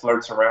guy that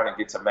flirts around and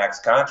gets a max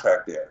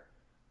contract there.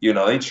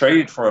 They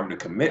traded for him to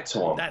commit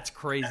to him. That's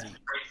crazy.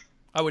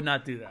 I would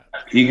not do that.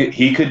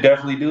 He could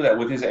definitely do that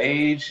with his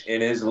age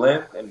and his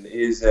length and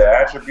his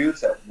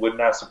attributes. That would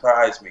not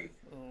surprise me.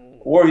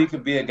 Or he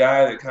could be a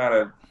guy that kind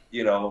of,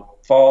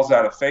 falls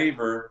out of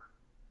favor,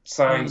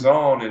 signs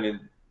on, and it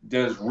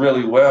does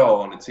really well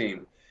on the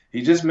team.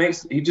 He just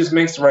makes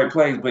the right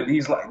plays. But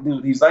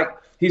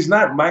he's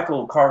not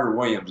Michael Carter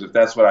Williams, if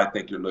that's what I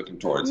think you're looking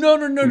towards. No.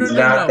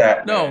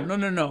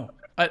 No.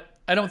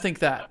 I don't think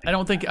that.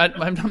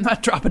 I'm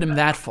not dropping him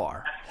that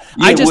far.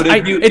 Yeah,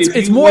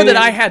 it's more that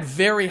I had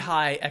very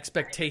high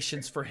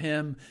expectations for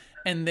him,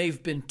 and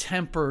they've been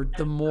tempered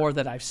the more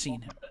that I've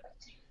seen him.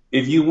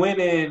 If you went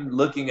in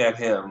looking at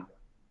him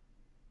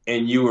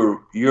and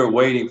you're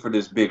waiting for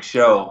this big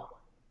show,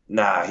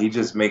 nah, he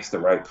just makes the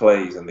right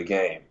plays in the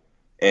game.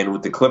 And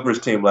with the Clippers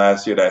team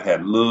last year that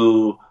had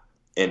Lou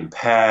and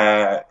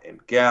Pat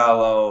and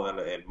Gallo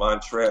and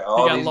Montrezl,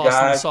 all these guys,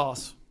 in the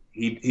sauce.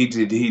 He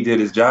did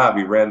his job.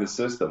 He ran the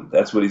system.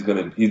 That's what he's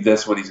gonna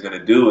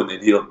do. And then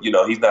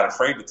he's not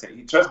afraid to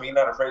take. Trust me, he's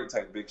not afraid to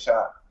take a big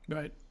shot.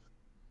 Right.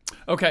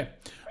 Okay.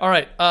 All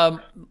right.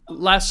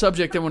 Last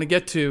subject I want to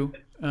get to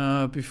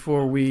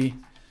before we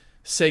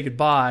say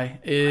goodbye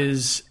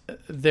is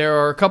there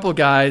are a couple of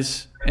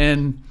guys,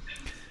 and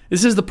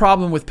this is the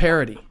problem with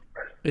parity,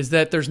 is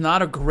that there's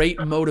not a great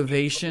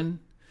motivation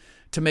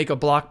to make a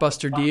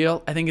blockbuster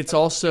deal. I think it's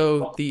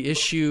also the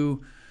issue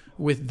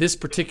with this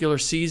particular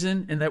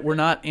season in that we're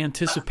not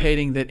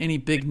anticipating that any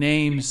big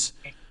names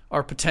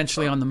are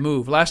potentially on the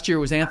move. Last year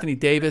was Anthony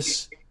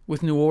Davis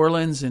with New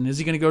Orleans, and is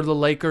he going to go to the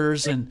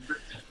Lakers? And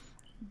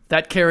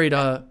that carried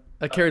a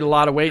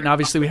lot of weight, and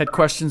obviously we had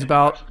questions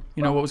about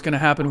what was going to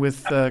happen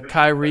with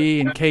Kyrie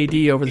and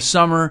KD over the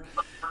summer.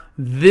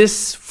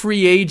 This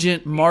free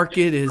agent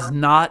market is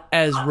not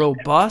as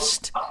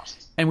robust,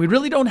 and we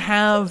really don't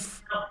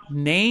have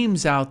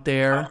names out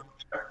there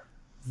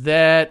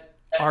that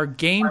are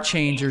game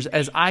changers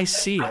as I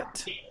see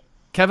it.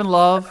 Kevin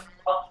Love,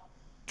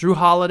 Drew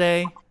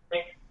Holiday,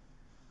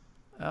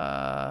 who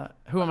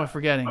am I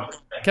forgetting?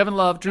 Kevin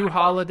Love, Drew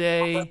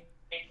Holiday,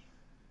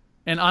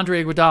 and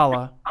Andre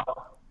Iguodala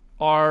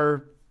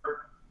are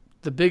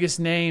the biggest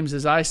names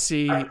as I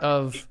see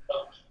of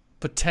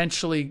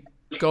potentially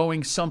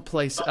going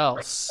someplace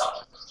else.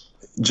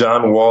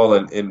 John Wall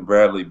and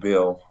Bradley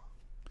Beal.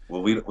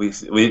 Well, we've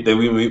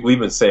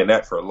been saying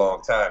that for a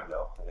long time,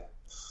 though.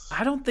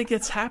 I don't think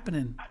it's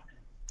happening.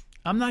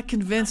 I'm not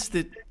convinced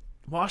that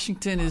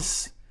Washington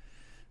is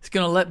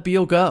going to let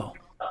Beal go.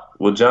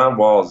 Well,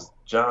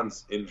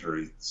 John's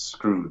injury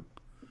screwed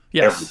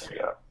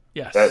everything up.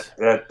 Yes.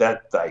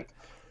 That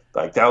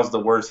that was the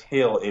worst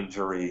heel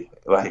injury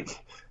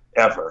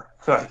ever.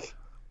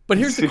 But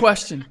here's the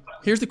question.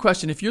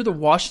 If you're the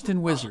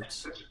Washington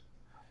Wizards,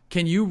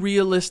 can you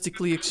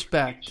realistically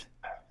expect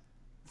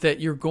that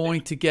you're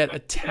going to get a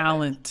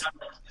talent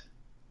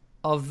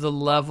of the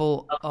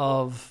level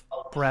of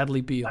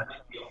Bradley Beal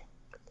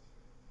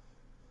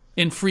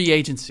in free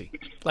agency?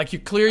 Like you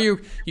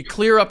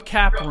clear up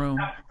cap room,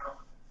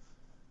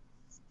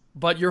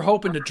 but you're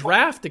hoping to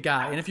draft a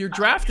guy. And if you're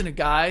drafting a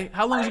guy,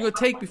 how long is it going to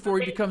take before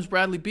he becomes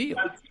Bradley Beal?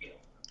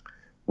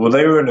 Well,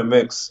 they were in the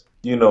mix,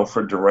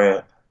 for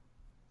Durant.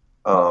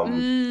 I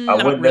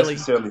wouldn't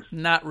necessarily.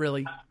 Not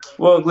really.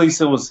 Well, at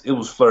least it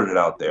was flirted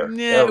out there.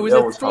 Yeah, it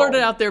was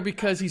flirted out there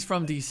because he's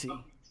from DC.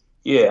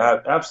 Yeah,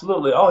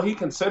 absolutely. Oh, he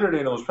considered it,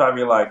 and it was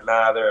probably like,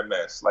 nah, they're a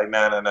mess. Like,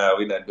 nah,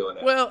 we're not doing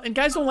that. Well, and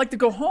guys don't like to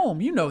go home.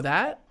 You know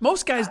that.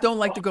 Most guys don't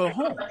like to go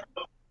home.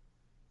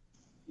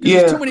 Yeah,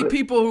 there's too many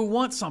people who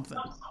want something.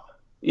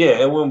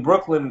 Yeah, and when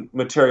Brooklyn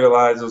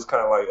materialized, it was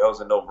kind of like that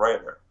was a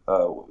no-brainer,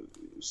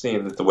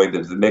 seeing that the way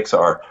that the Knicks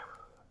are.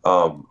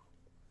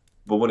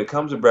 But when it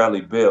comes to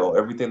Bradley Beal,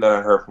 everything that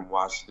I heard from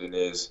Washington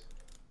is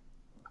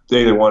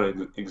they either want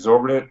an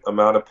exorbitant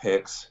amount of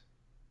picks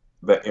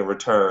in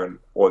return,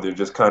 or they're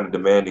just kind of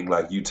demanding,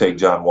 like, you take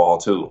John Wall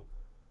too.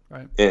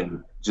 Right.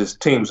 And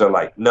just teams are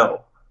like,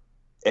 no.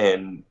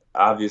 And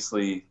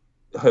obviously,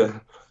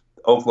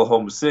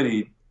 Oklahoma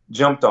City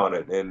jumped on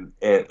it, and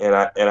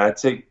I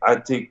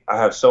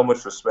have so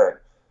much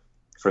respect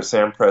for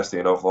Sam Presti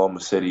in Oklahoma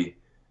City.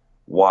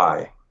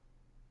 Why?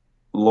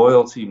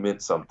 Loyalty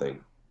meant something.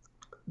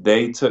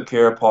 They took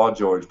care of Paul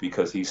George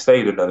because he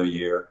stayed another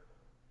year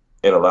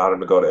and allowed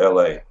him to go to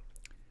L.A.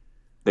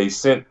 They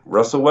sent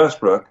Russell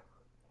Westbrook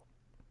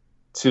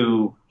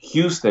to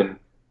Houston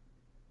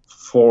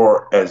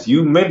for, as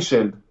you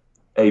mentioned,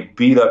 a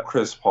beat-up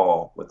Chris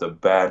Paul with a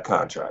bad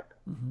contract.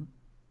 Mm-hmm.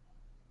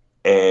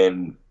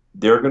 And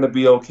they're going to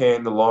be okay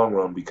in the long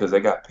run because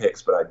they got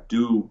picks, but I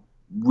do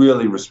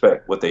really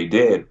respect what they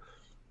did.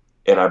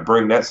 And I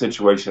bring that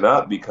situation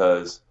up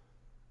because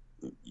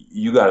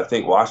you got to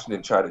think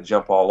Washington tried to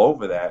jump all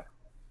over that,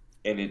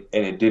 and it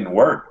didn't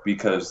work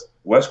because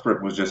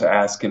Westbrook was just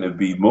asking to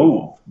be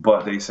moved.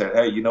 But they said,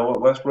 hey, you know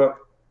what,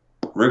 Westbrook?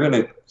 We're going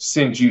to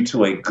send you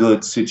to a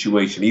good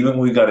situation, even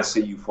when we got to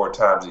see you 4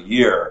 times a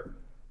year.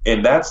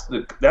 And that's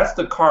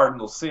the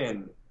cardinal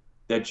sin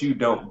that you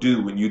don't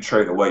do when you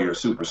trade away your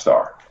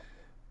superstar.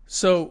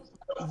 So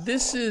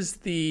this is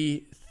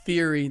the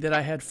theory that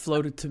I had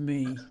floated to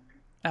me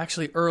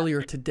actually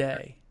earlier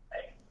today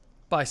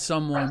by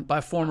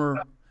a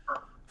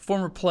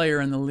former player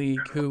in the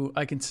league who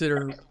I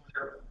consider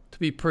to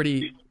be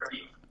pretty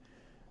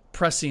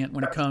prescient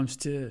when it comes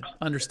to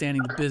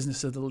understanding the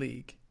business of the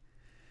league.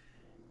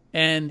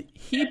 And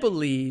he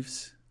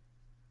believes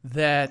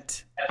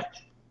that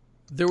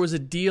there was a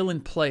deal in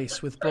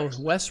place with both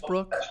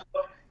Westbrook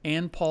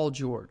and Paul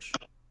George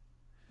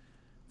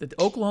that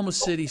Oklahoma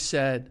City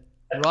said,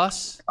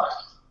 Russ,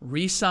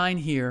 re-sign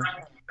here,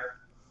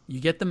 you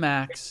get the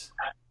max,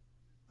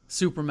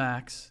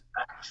 supermax,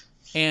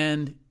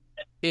 and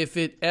if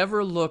it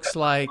ever looks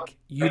like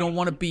you don't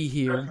want to be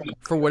here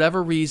for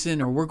whatever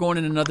reason, or we're going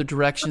in another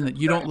direction that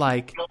you don't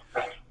like,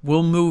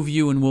 we'll move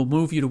you and we'll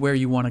move you to where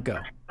you want to go.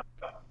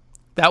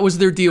 That was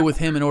their deal with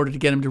him in order to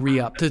get him to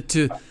re-up,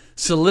 to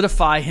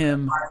solidify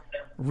him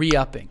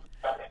re-upping.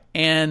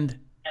 And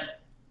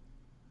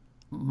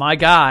my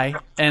guy,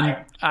 and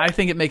I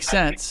think it makes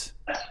sense,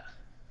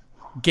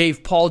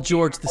 gave Paul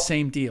George the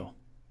same deal.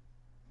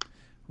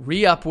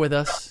 Re-up with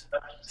us,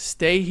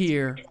 stay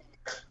here,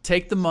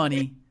 take the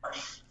money,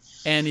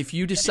 and if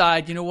you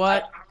decide, you know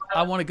what,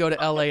 I want to go to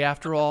LA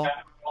after all,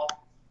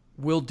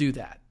 we'll do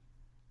that.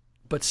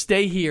 But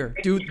stay here.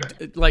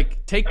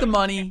 Take the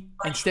money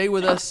and stay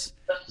with us.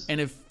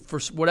 And if for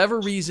whatever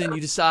reason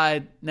you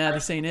decide, nah,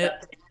 this ain't it,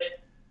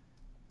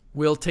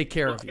 we'll take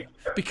care of you.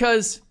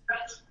 Because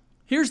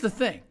here's the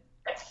thing.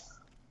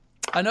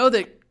 I know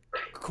that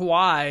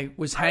Kawhi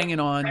was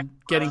hanging on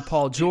getting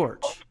Paul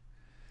George.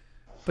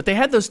 But they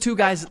had those two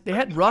guys. They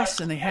had Russ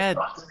and they had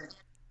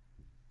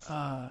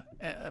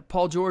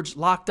Paul George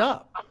locked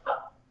up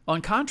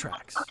on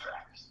contracts.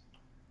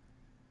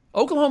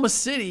 Oklahoma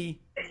City,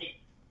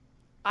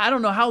 I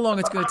don't know how long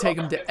it's going to take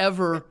them to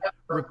ever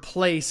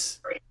replace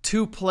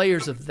two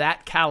players of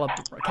that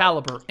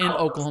caliber in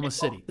Oklahoma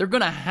City. They're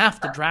going to have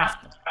to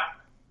draft them.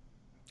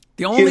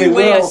 The only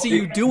way I see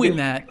you doing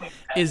that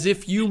is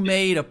if you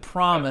made a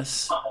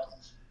promise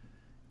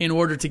in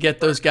order to get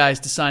those guys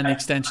to sign the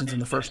extensions in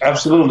the first place.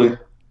 Absolutely.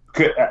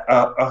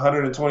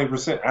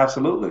 120%,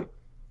 absolutely.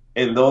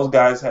 And those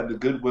guys had the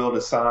goodwill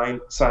to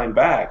sign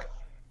back.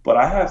 But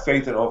I have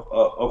faith in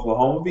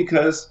Oklahoma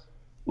because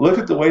look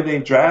at the way they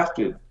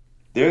drafted.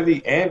 They're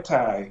the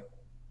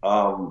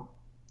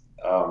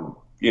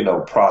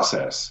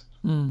process.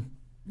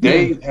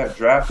 They have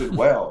drafted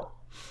well.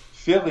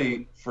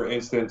 Philly, for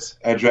instance,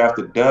 had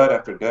drafted dud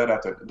after dud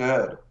after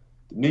dud.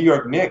 The New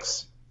York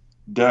Knicks,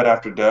 dud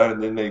after dud,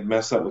 and then they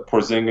mess up with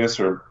Porzingis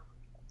or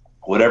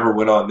whatever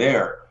went on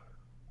there.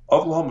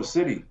 Oklahoma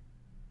City,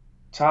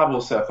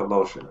 Thabo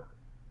Sefolosha,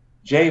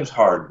 James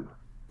Harden,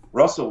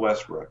 Russell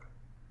Westbrook,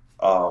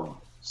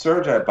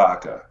 Serge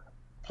Ibaka,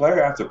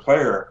 player after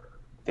player,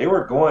 they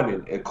were going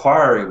and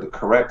acquiring the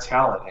correct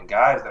talent and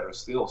guys that are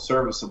still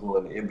serviceable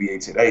in the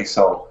NBA today.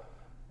 So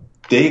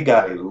they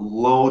got a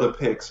load of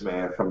picks,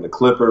 man, from the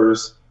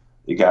Clippers.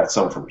 They got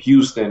some from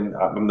Houston.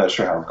 I'm not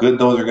sure how good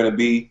those are going to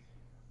be,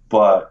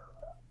 but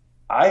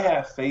I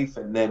have faith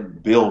in them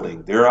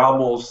building. They're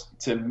almost,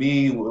 to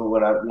me,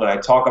 when I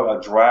talk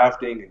about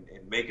drafting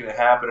and making it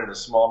happen in a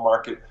small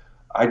market,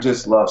 I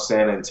just love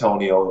San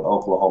Antonio and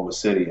Oklahoma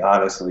City,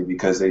 honestly,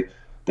 because they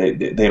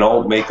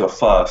don't make a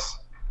fuss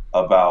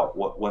about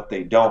what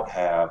they don't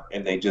have,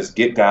 and they just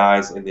get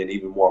guys, and then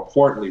even more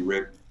importantly,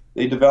 Rick,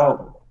 they develop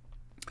them.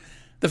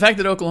 The fact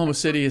that Oklahoma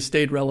City has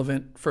stayed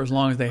relevant for as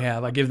long as they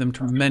have, I give them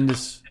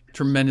tremendous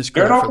credit.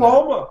 They're in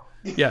Oklahoma.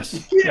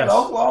 Yes. Yes.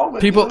 Oklahoma.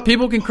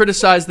 People can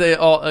criticize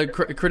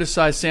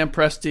criticize Sam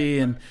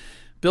Presti, and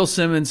Bill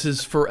Simmons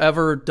has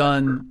forever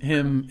done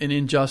him an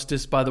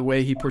injustice by the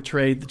way he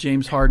portrayed the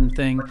James Harden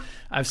thing.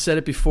 I've said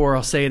it before,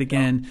 I'll say it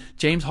again.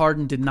 James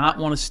Harden did not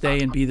want to stay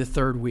and be the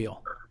third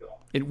wheel.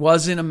 It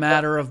wasn't a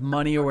matter of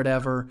money or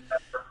whatever.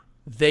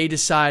 They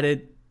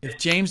decided if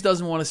James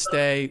doesn't want to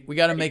stay, we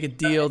got to make a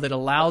deal that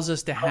allows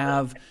us to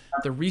have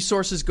the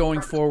resources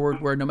going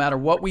forward where no matter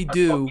what we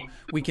do,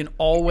 we can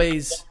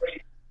always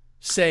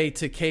say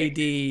to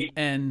KD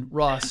and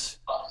Russ,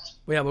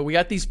 yeah, but we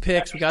got these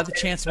picks, we got the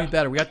chance to be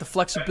better, we got the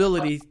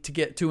flexibility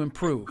to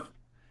improve.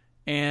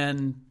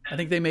 And I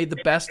think they made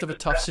the best of a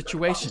tough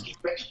situation.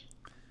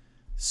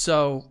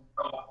 So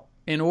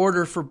in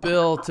order for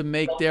Bill to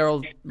make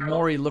Daryl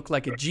Morey look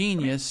like a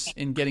genius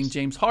in getting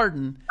James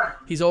Harden,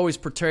 he's always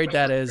portrayed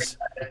that as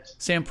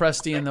Sam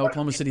Presti and the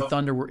Oklahoma City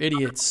Thunder were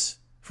idiots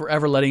for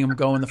ever letting him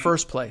go in the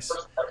first place.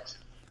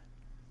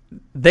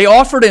 They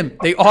offered him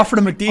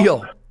a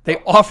deal.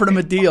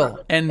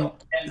 And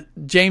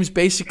James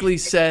basically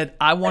said,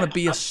 I want to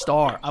be a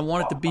star. I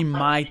want it to be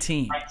my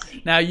team.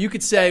 Now, you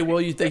could say,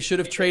 well, they should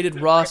have traded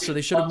Russ or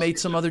they should have made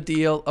some other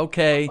deal.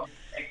 Okay.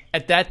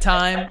 At that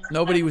time,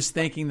 nobody was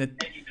thinking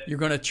that you're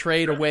going to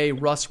trade away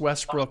Russ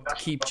Westbrook to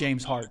keep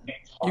James Harden.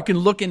 You can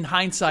look in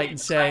hindsight and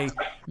say,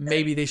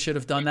 maybe they should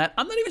have done that.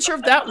 I'm not even sure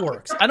if that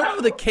works. I don't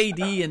know that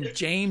KD and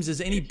James is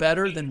any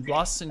better than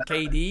Russ and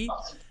KD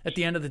at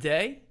the end of the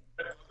day.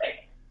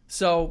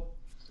 So,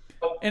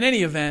 in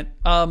any event,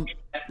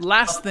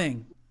 last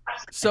thing.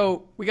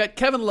 So, we got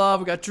Kevin Love,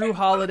 we got Drew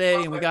Holiday,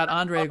 and we got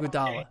Andre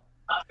Iguodala.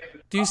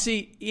 Do you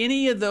see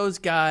any of those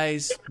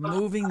guys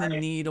moving the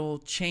needle,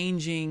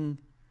 changing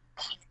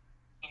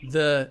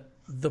the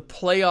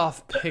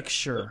playoff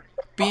picture,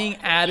 being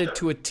added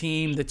to a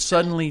team that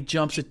suddenly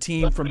jumps a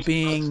team from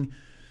being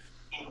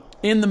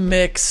in the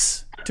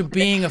mix to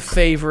being a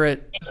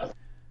favorite,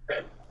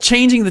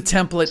 changing the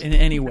template in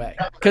any way?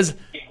 Because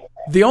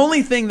the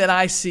only thing that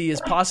I see is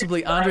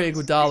possibly Andre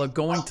Iguodala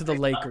going to the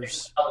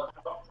Lakers.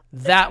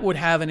 That would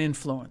have an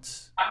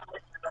influence.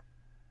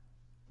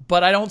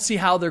 But I don't see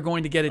how they're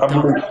going to get it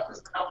done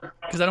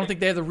because I don't think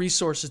they have the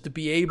resources to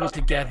be able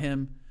to get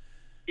him.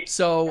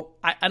 So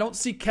I don't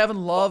see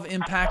Kevin Love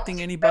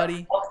impacting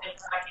anybody.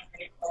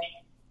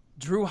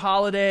 Drew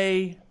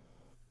Holiday,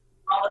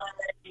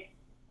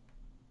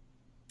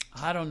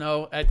 I don't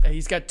know.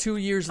 He's got 2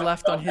 years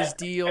left on his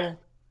deal.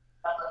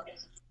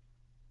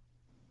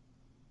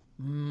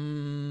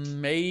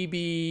 Maybe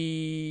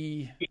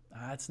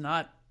that's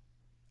not.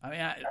 I mean,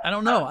 I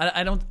don't know.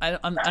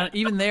 I'm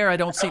even there. I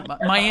don't see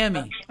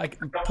Miami, like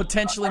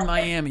potentially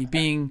Miami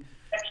being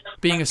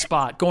a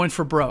spot going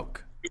for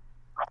broke,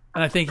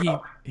 and I think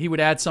he would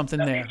add something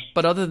there.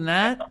 But other than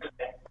that,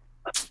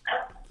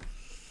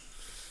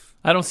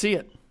 I don't see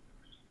it.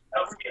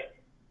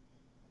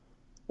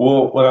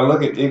 Well, when I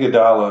look at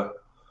Iguodala,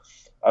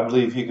 I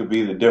believe he could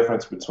be the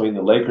difference between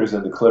the Lakers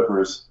and the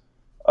Clippers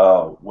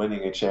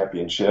winning a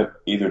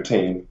championship, either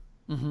team,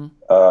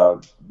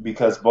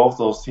 because both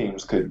those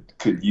teams could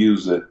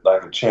use it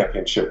like a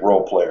championship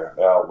role player.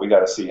 Now, we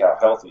got to see how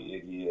healthy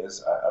Iggy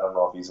is. I don't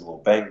know if he's a little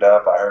banged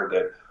up. I heard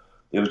that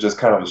it was just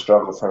kind of a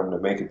struggle for him to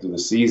make it through the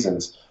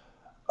seasons.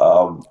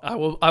 I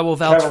will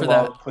vouch for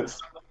that.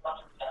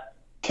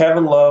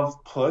 Kevin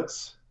Love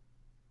puts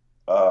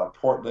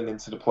Portland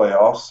into the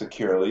playoffs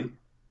securely.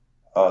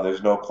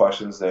 There's no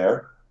questions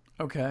there.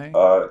 Okay.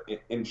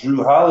 And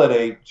Drew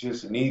Holiday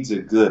just needs a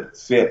good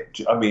fit.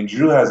 I mean,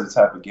 Drew has a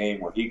type of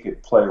game where he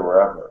could play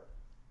wherever.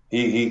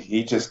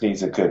 He just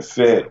needs a good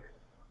fit,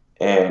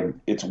 and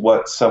it's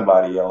what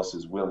somebody else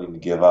is willing to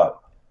give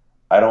up.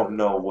 I don't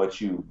know what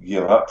you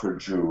give up for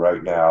Drew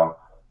right now,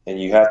 and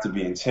you have to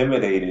be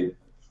intimidated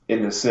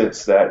in the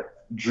sense that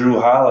Drew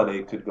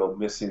Holiday could go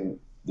missing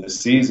this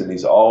season.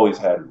 He's always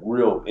had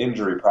real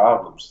injury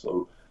problems,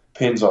 so it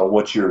depends on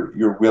what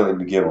you're willing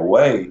to give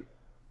away.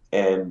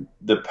 And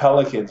the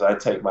Pelicans, I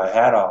take my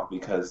hat off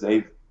because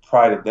they've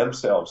prided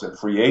themselves in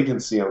free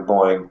agency of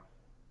going,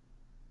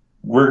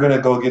 we're going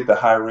to go get the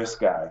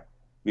high-risk guy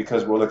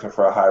because we're looking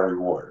for a high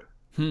reward.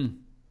 We're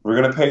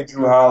going to pay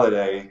Drew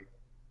Holiday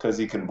because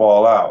he can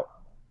ball out.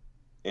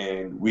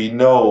 And we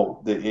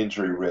know the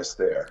injury risk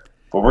there.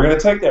 But we're going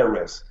to take that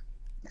risk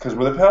because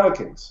we're the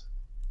Pelicans.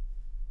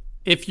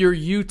 If you're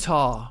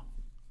Utah,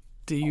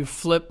 do you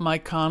flip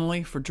Mike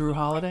Conley for Drew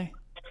Holiday?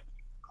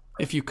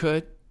 If you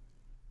could?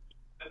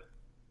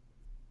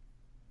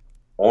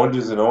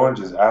 Oranges and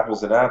oranges,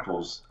 apples and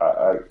apples.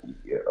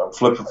 I'm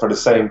flipping for the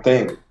same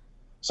thing.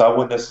 So I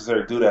wouldn't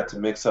necessarily do that to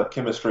mix up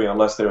chemistry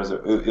unless there was I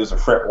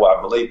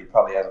believe he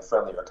probably has a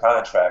friendlier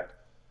contract.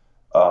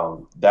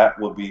 That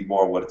would be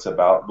more what it's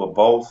about. But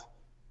both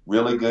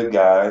really good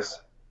guys,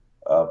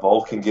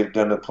 both can get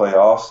done in the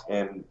playoffs,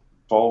 and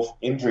both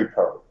injury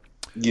prone.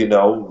 You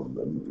know,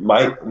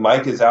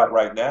 Mike is out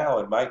right now,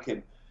 and Mike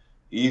can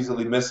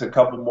easily miss a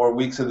couple more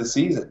weeks of the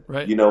season.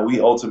 Right. You know, we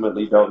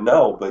ultimately don't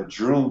know, but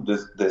Drew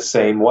the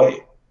same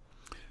way.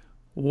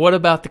 What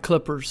about the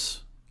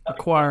Clippers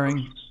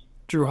acquiring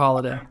Drew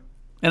Holiday?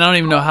 And I don't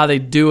even know how they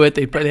do it.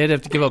 They'd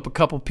have to give up a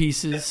couple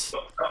pieces.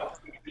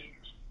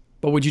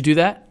 But would you do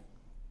that?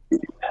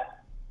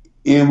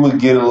 It would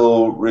get a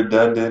little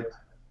redundant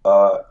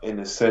in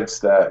the sense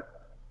that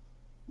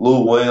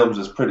Lou Williams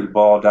is pretty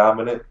ball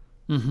dominant.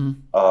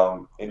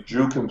 And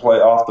Drew can play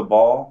off the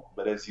ball.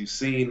 But as you've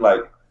seen,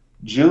 like,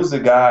 Drew's the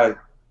guy.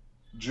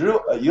 Drew,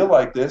 you'll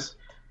like this.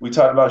 We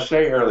talked about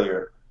Shea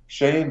earlier.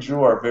 Shea and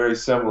Drew are very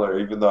similar,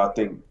 even though I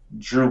think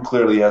Drew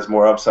clearly has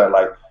more upside.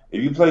 Like,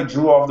 if you play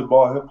Drew off the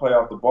ball, he'll play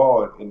off the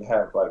ball and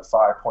have like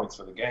 5 points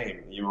for the game.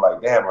 And you're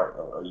like, damn,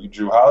 are you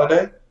Drew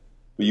Holiday?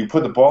 But you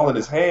put the ball in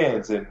his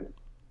hands, and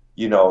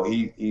you know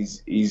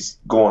he's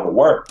going to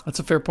work. That's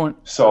a fair point.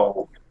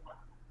 So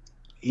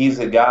he's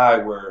a guy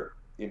where,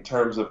 in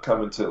terms of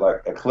coming to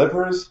like a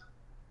Clippers,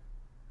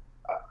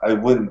 I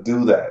wouldn't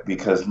do that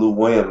because Lou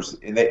Williams,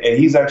 and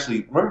he's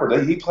actually,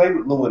 remember, he played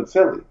with Lou in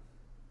Philly.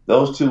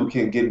 Those two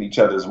can get in each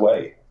other's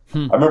way. I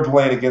remember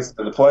playing against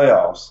them in the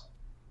playoffs,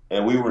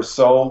 and we were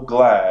so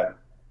glad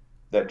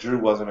that Drew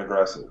wasn't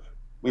aggressive.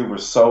 We were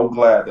so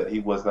glad that he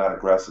was not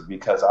aggressive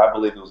because I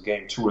believe it was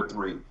game 2 or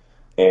 3,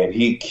 and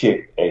he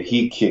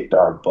kicked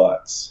our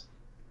butts.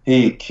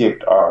 He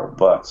kicked our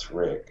butts,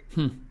 Rick.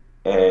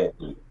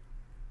 And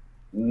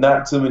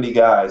not too many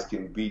guys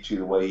can beat you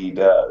the way he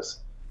does.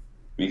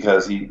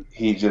 Because he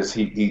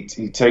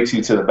takes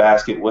you to the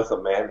basket with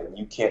him, man, and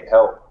you can't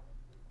help.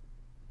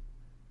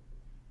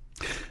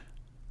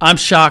 I'm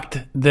shocked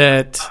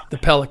that the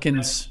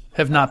Pelicans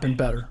have not been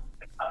better.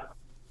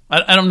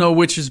 I don't know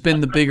which has been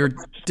the bigger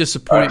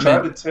disappointment.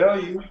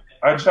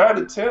 I tried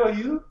to tell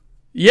you.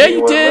 Yeah,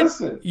 you did.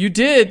 Listen. You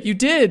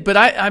did. But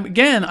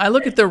I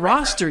look at their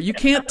roster. You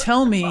can't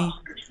tell me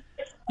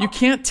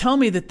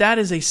that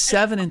is a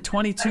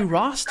 7-22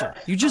 roster.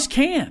 You just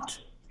can't.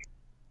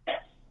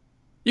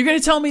 You're going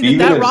to tell me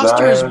that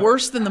roster is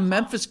worse than the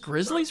Memphis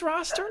Grizzlies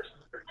roster?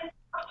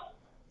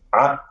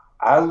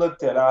 I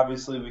looked at,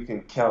 obviously we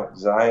can count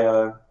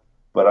Zion,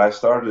 but I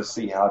started to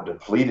see how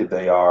depleted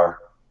they are.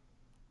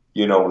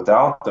 You know,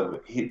 without them,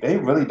 they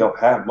really don't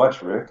have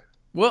much, Rick.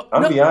 Well,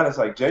 I'm going to be honest,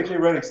 like JJ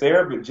Redick's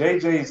there, but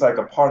JJ is like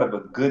a part of a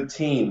good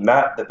team,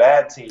 not the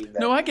bad team.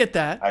 No, I get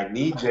that. I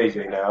need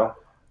JJ now.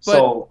 But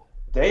so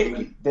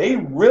they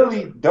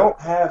really don't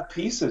have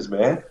pieces,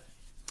 man.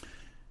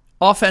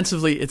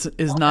 Offensively,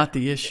 is not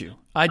the issue.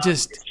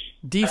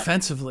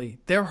 Defensively,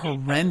 they're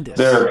horrendous.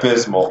 They're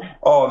abysmal.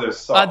 Oh, they're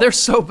soft. They're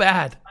so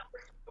bad.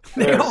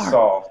 They're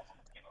soft.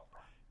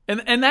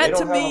 And that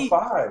to me,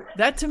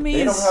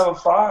 they don't have a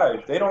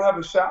 5. They don't have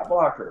a shot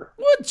blocker.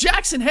 What,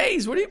 Jackson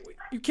Hayes? What are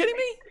you kidding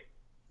me?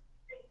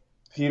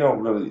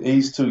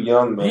 He's too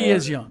young, man. He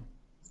is young,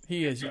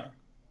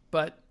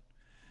 but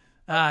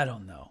I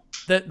don't know.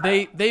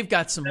 They've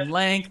got some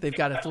length. They've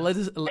got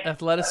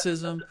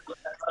athleticism.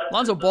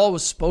 Lonzo Ball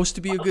was supposed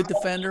to be a good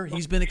defender.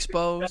 He's been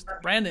exposed.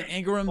 Brandon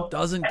Ingram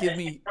doesn't give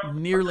me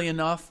nearly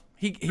enough.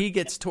 He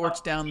gets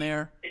torched down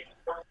there.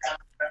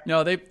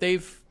 No,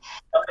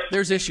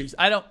 there's issues.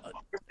 I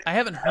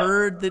haven't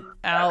heard that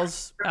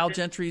Al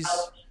Gentry's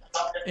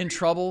in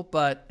trouble,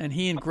 and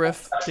he and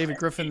David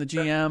Griffin, the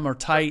GM, are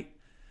tight.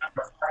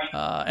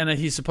 And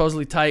he's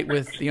supposedly tight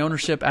with the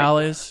ownership. Al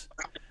is.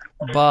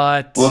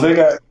 But they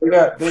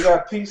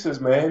got pieces,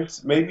 man.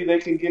 Maybe they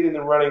can get in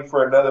the running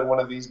for another one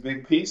of these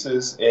big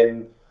pieces,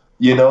 and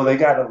they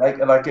got like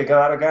a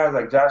lot of guys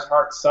like Josh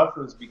Hart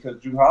suffers because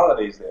Jrue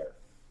Holiday's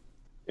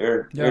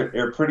there.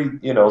 They're pretty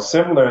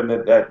similar in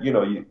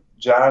that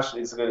Josh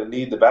is going to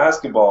need the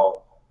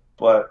basketball,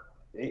 but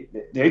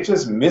they're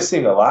just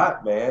missing a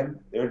lot, man.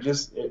 They're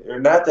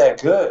not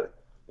that good.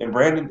 And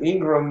Brandon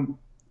Ingram,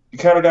 you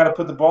kind of got to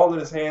put the ball in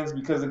his hands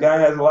because the guy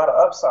has a lot of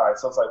upside.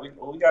 So it's like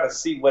we got to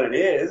see what it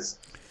is,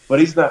 but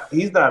he's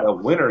not a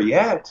winner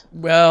yet.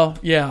 Well,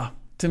 yeah.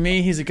 To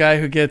me, he's a guy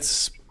who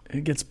gets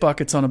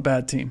buckets on a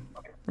bad team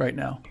right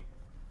now.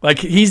 Like,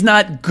 he's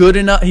not good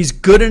enough. He's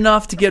good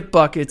enough to get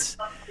buckets.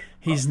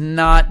 He's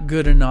not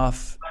good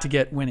enough to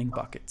get winning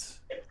buckets.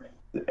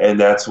 And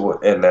that's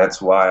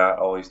why I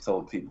always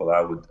told people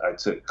I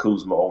took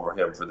Kuzma over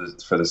him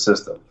for the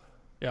system.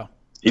 Yeah.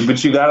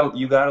 But you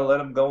gotta let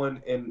him go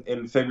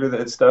and figure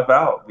that stuff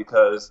out,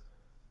 because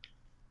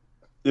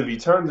if he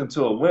turns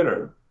into a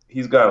winner,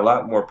 he's got a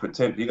lot more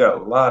potential. He got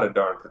a lot of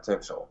darn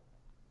potential.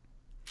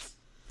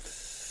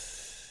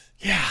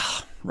 Yeah,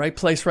 right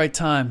place, right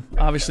time.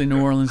 Obviously,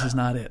 New Orleans is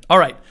not it. All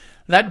right,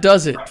 that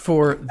does it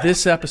for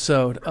this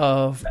episode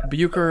of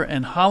Bucher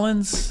and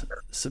Hollins,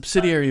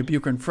 subsidiary of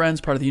Bucher and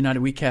Friends, part of the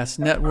United WeCast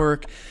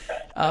Network.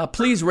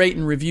 Please rate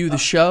and review the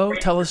show.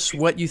 Tell us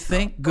what you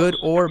think, good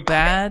or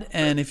bad.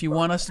 And if you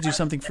want us to do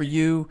something for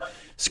you,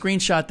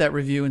 screenshot that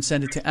review and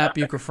send it to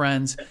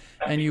 @BucherFriends,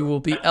 and you will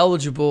be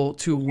eligible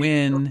to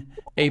win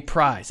a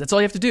prize. That's all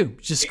you have to do.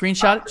 Just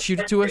screenshot it, shoot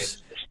it to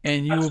us,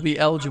 and you will be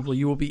eligible.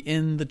 You will be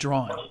in the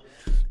drawing.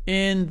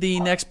 In the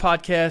next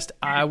podcast,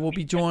 I will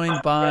be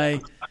joined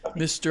by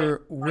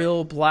Mr.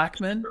 Will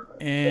Blackman,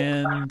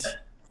 and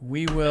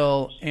we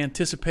will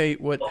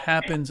anticipate what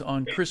happens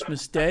on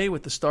Christmas Day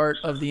with the start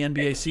of the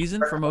NBA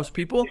season for most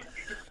people,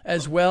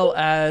 as well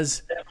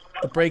as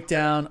the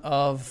breakdown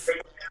of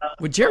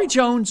would Jerry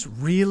Jones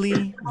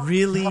really,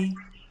 really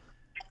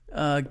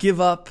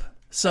give up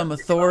some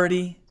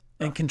authority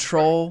and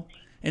control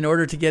in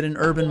order to get an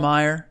Urban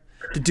Meyer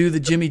to do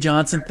the Jimmy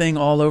Johnson thing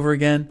all over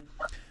again?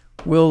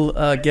 We'll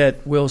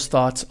get Will's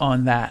thoughts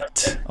on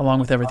that, along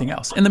with everything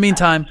else. In the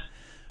meantime,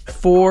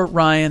 for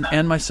Ryan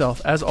and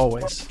myself, as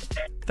always,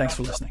 thanks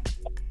for listening.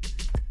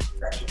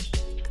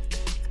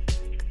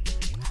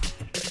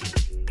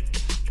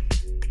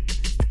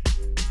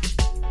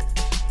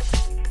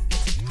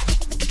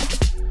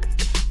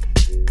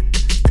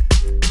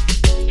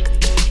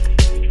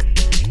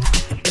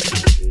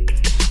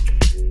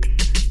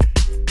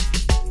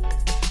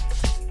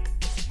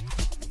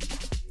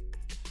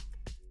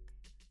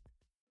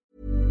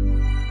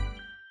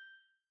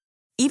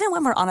 Even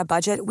when we're on a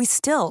budget, we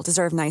still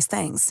deserve nice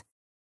things.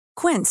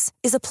 Quince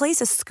is a place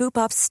to scoop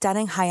up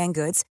stunning high-end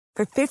goods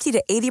for 50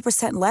 to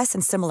 80% less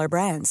than similar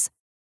brands.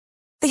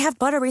 They have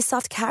buttery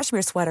soft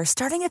cashmere sweaters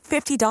starting at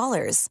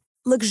 $50,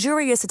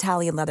 luxurious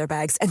Italian leather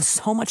bags, and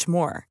so much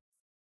more.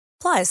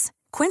 Plus,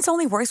 Quince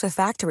only works with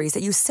factories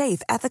that use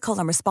safe, ethical,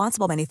 and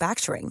responsible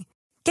manufacturing.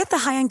 Get the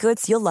high-end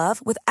goods you'll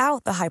love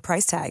without the high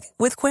price tag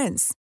with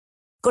Quince.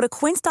 Go to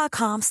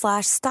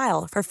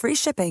quince.com/style for free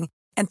shipping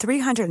and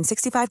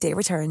 365-day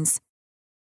returns.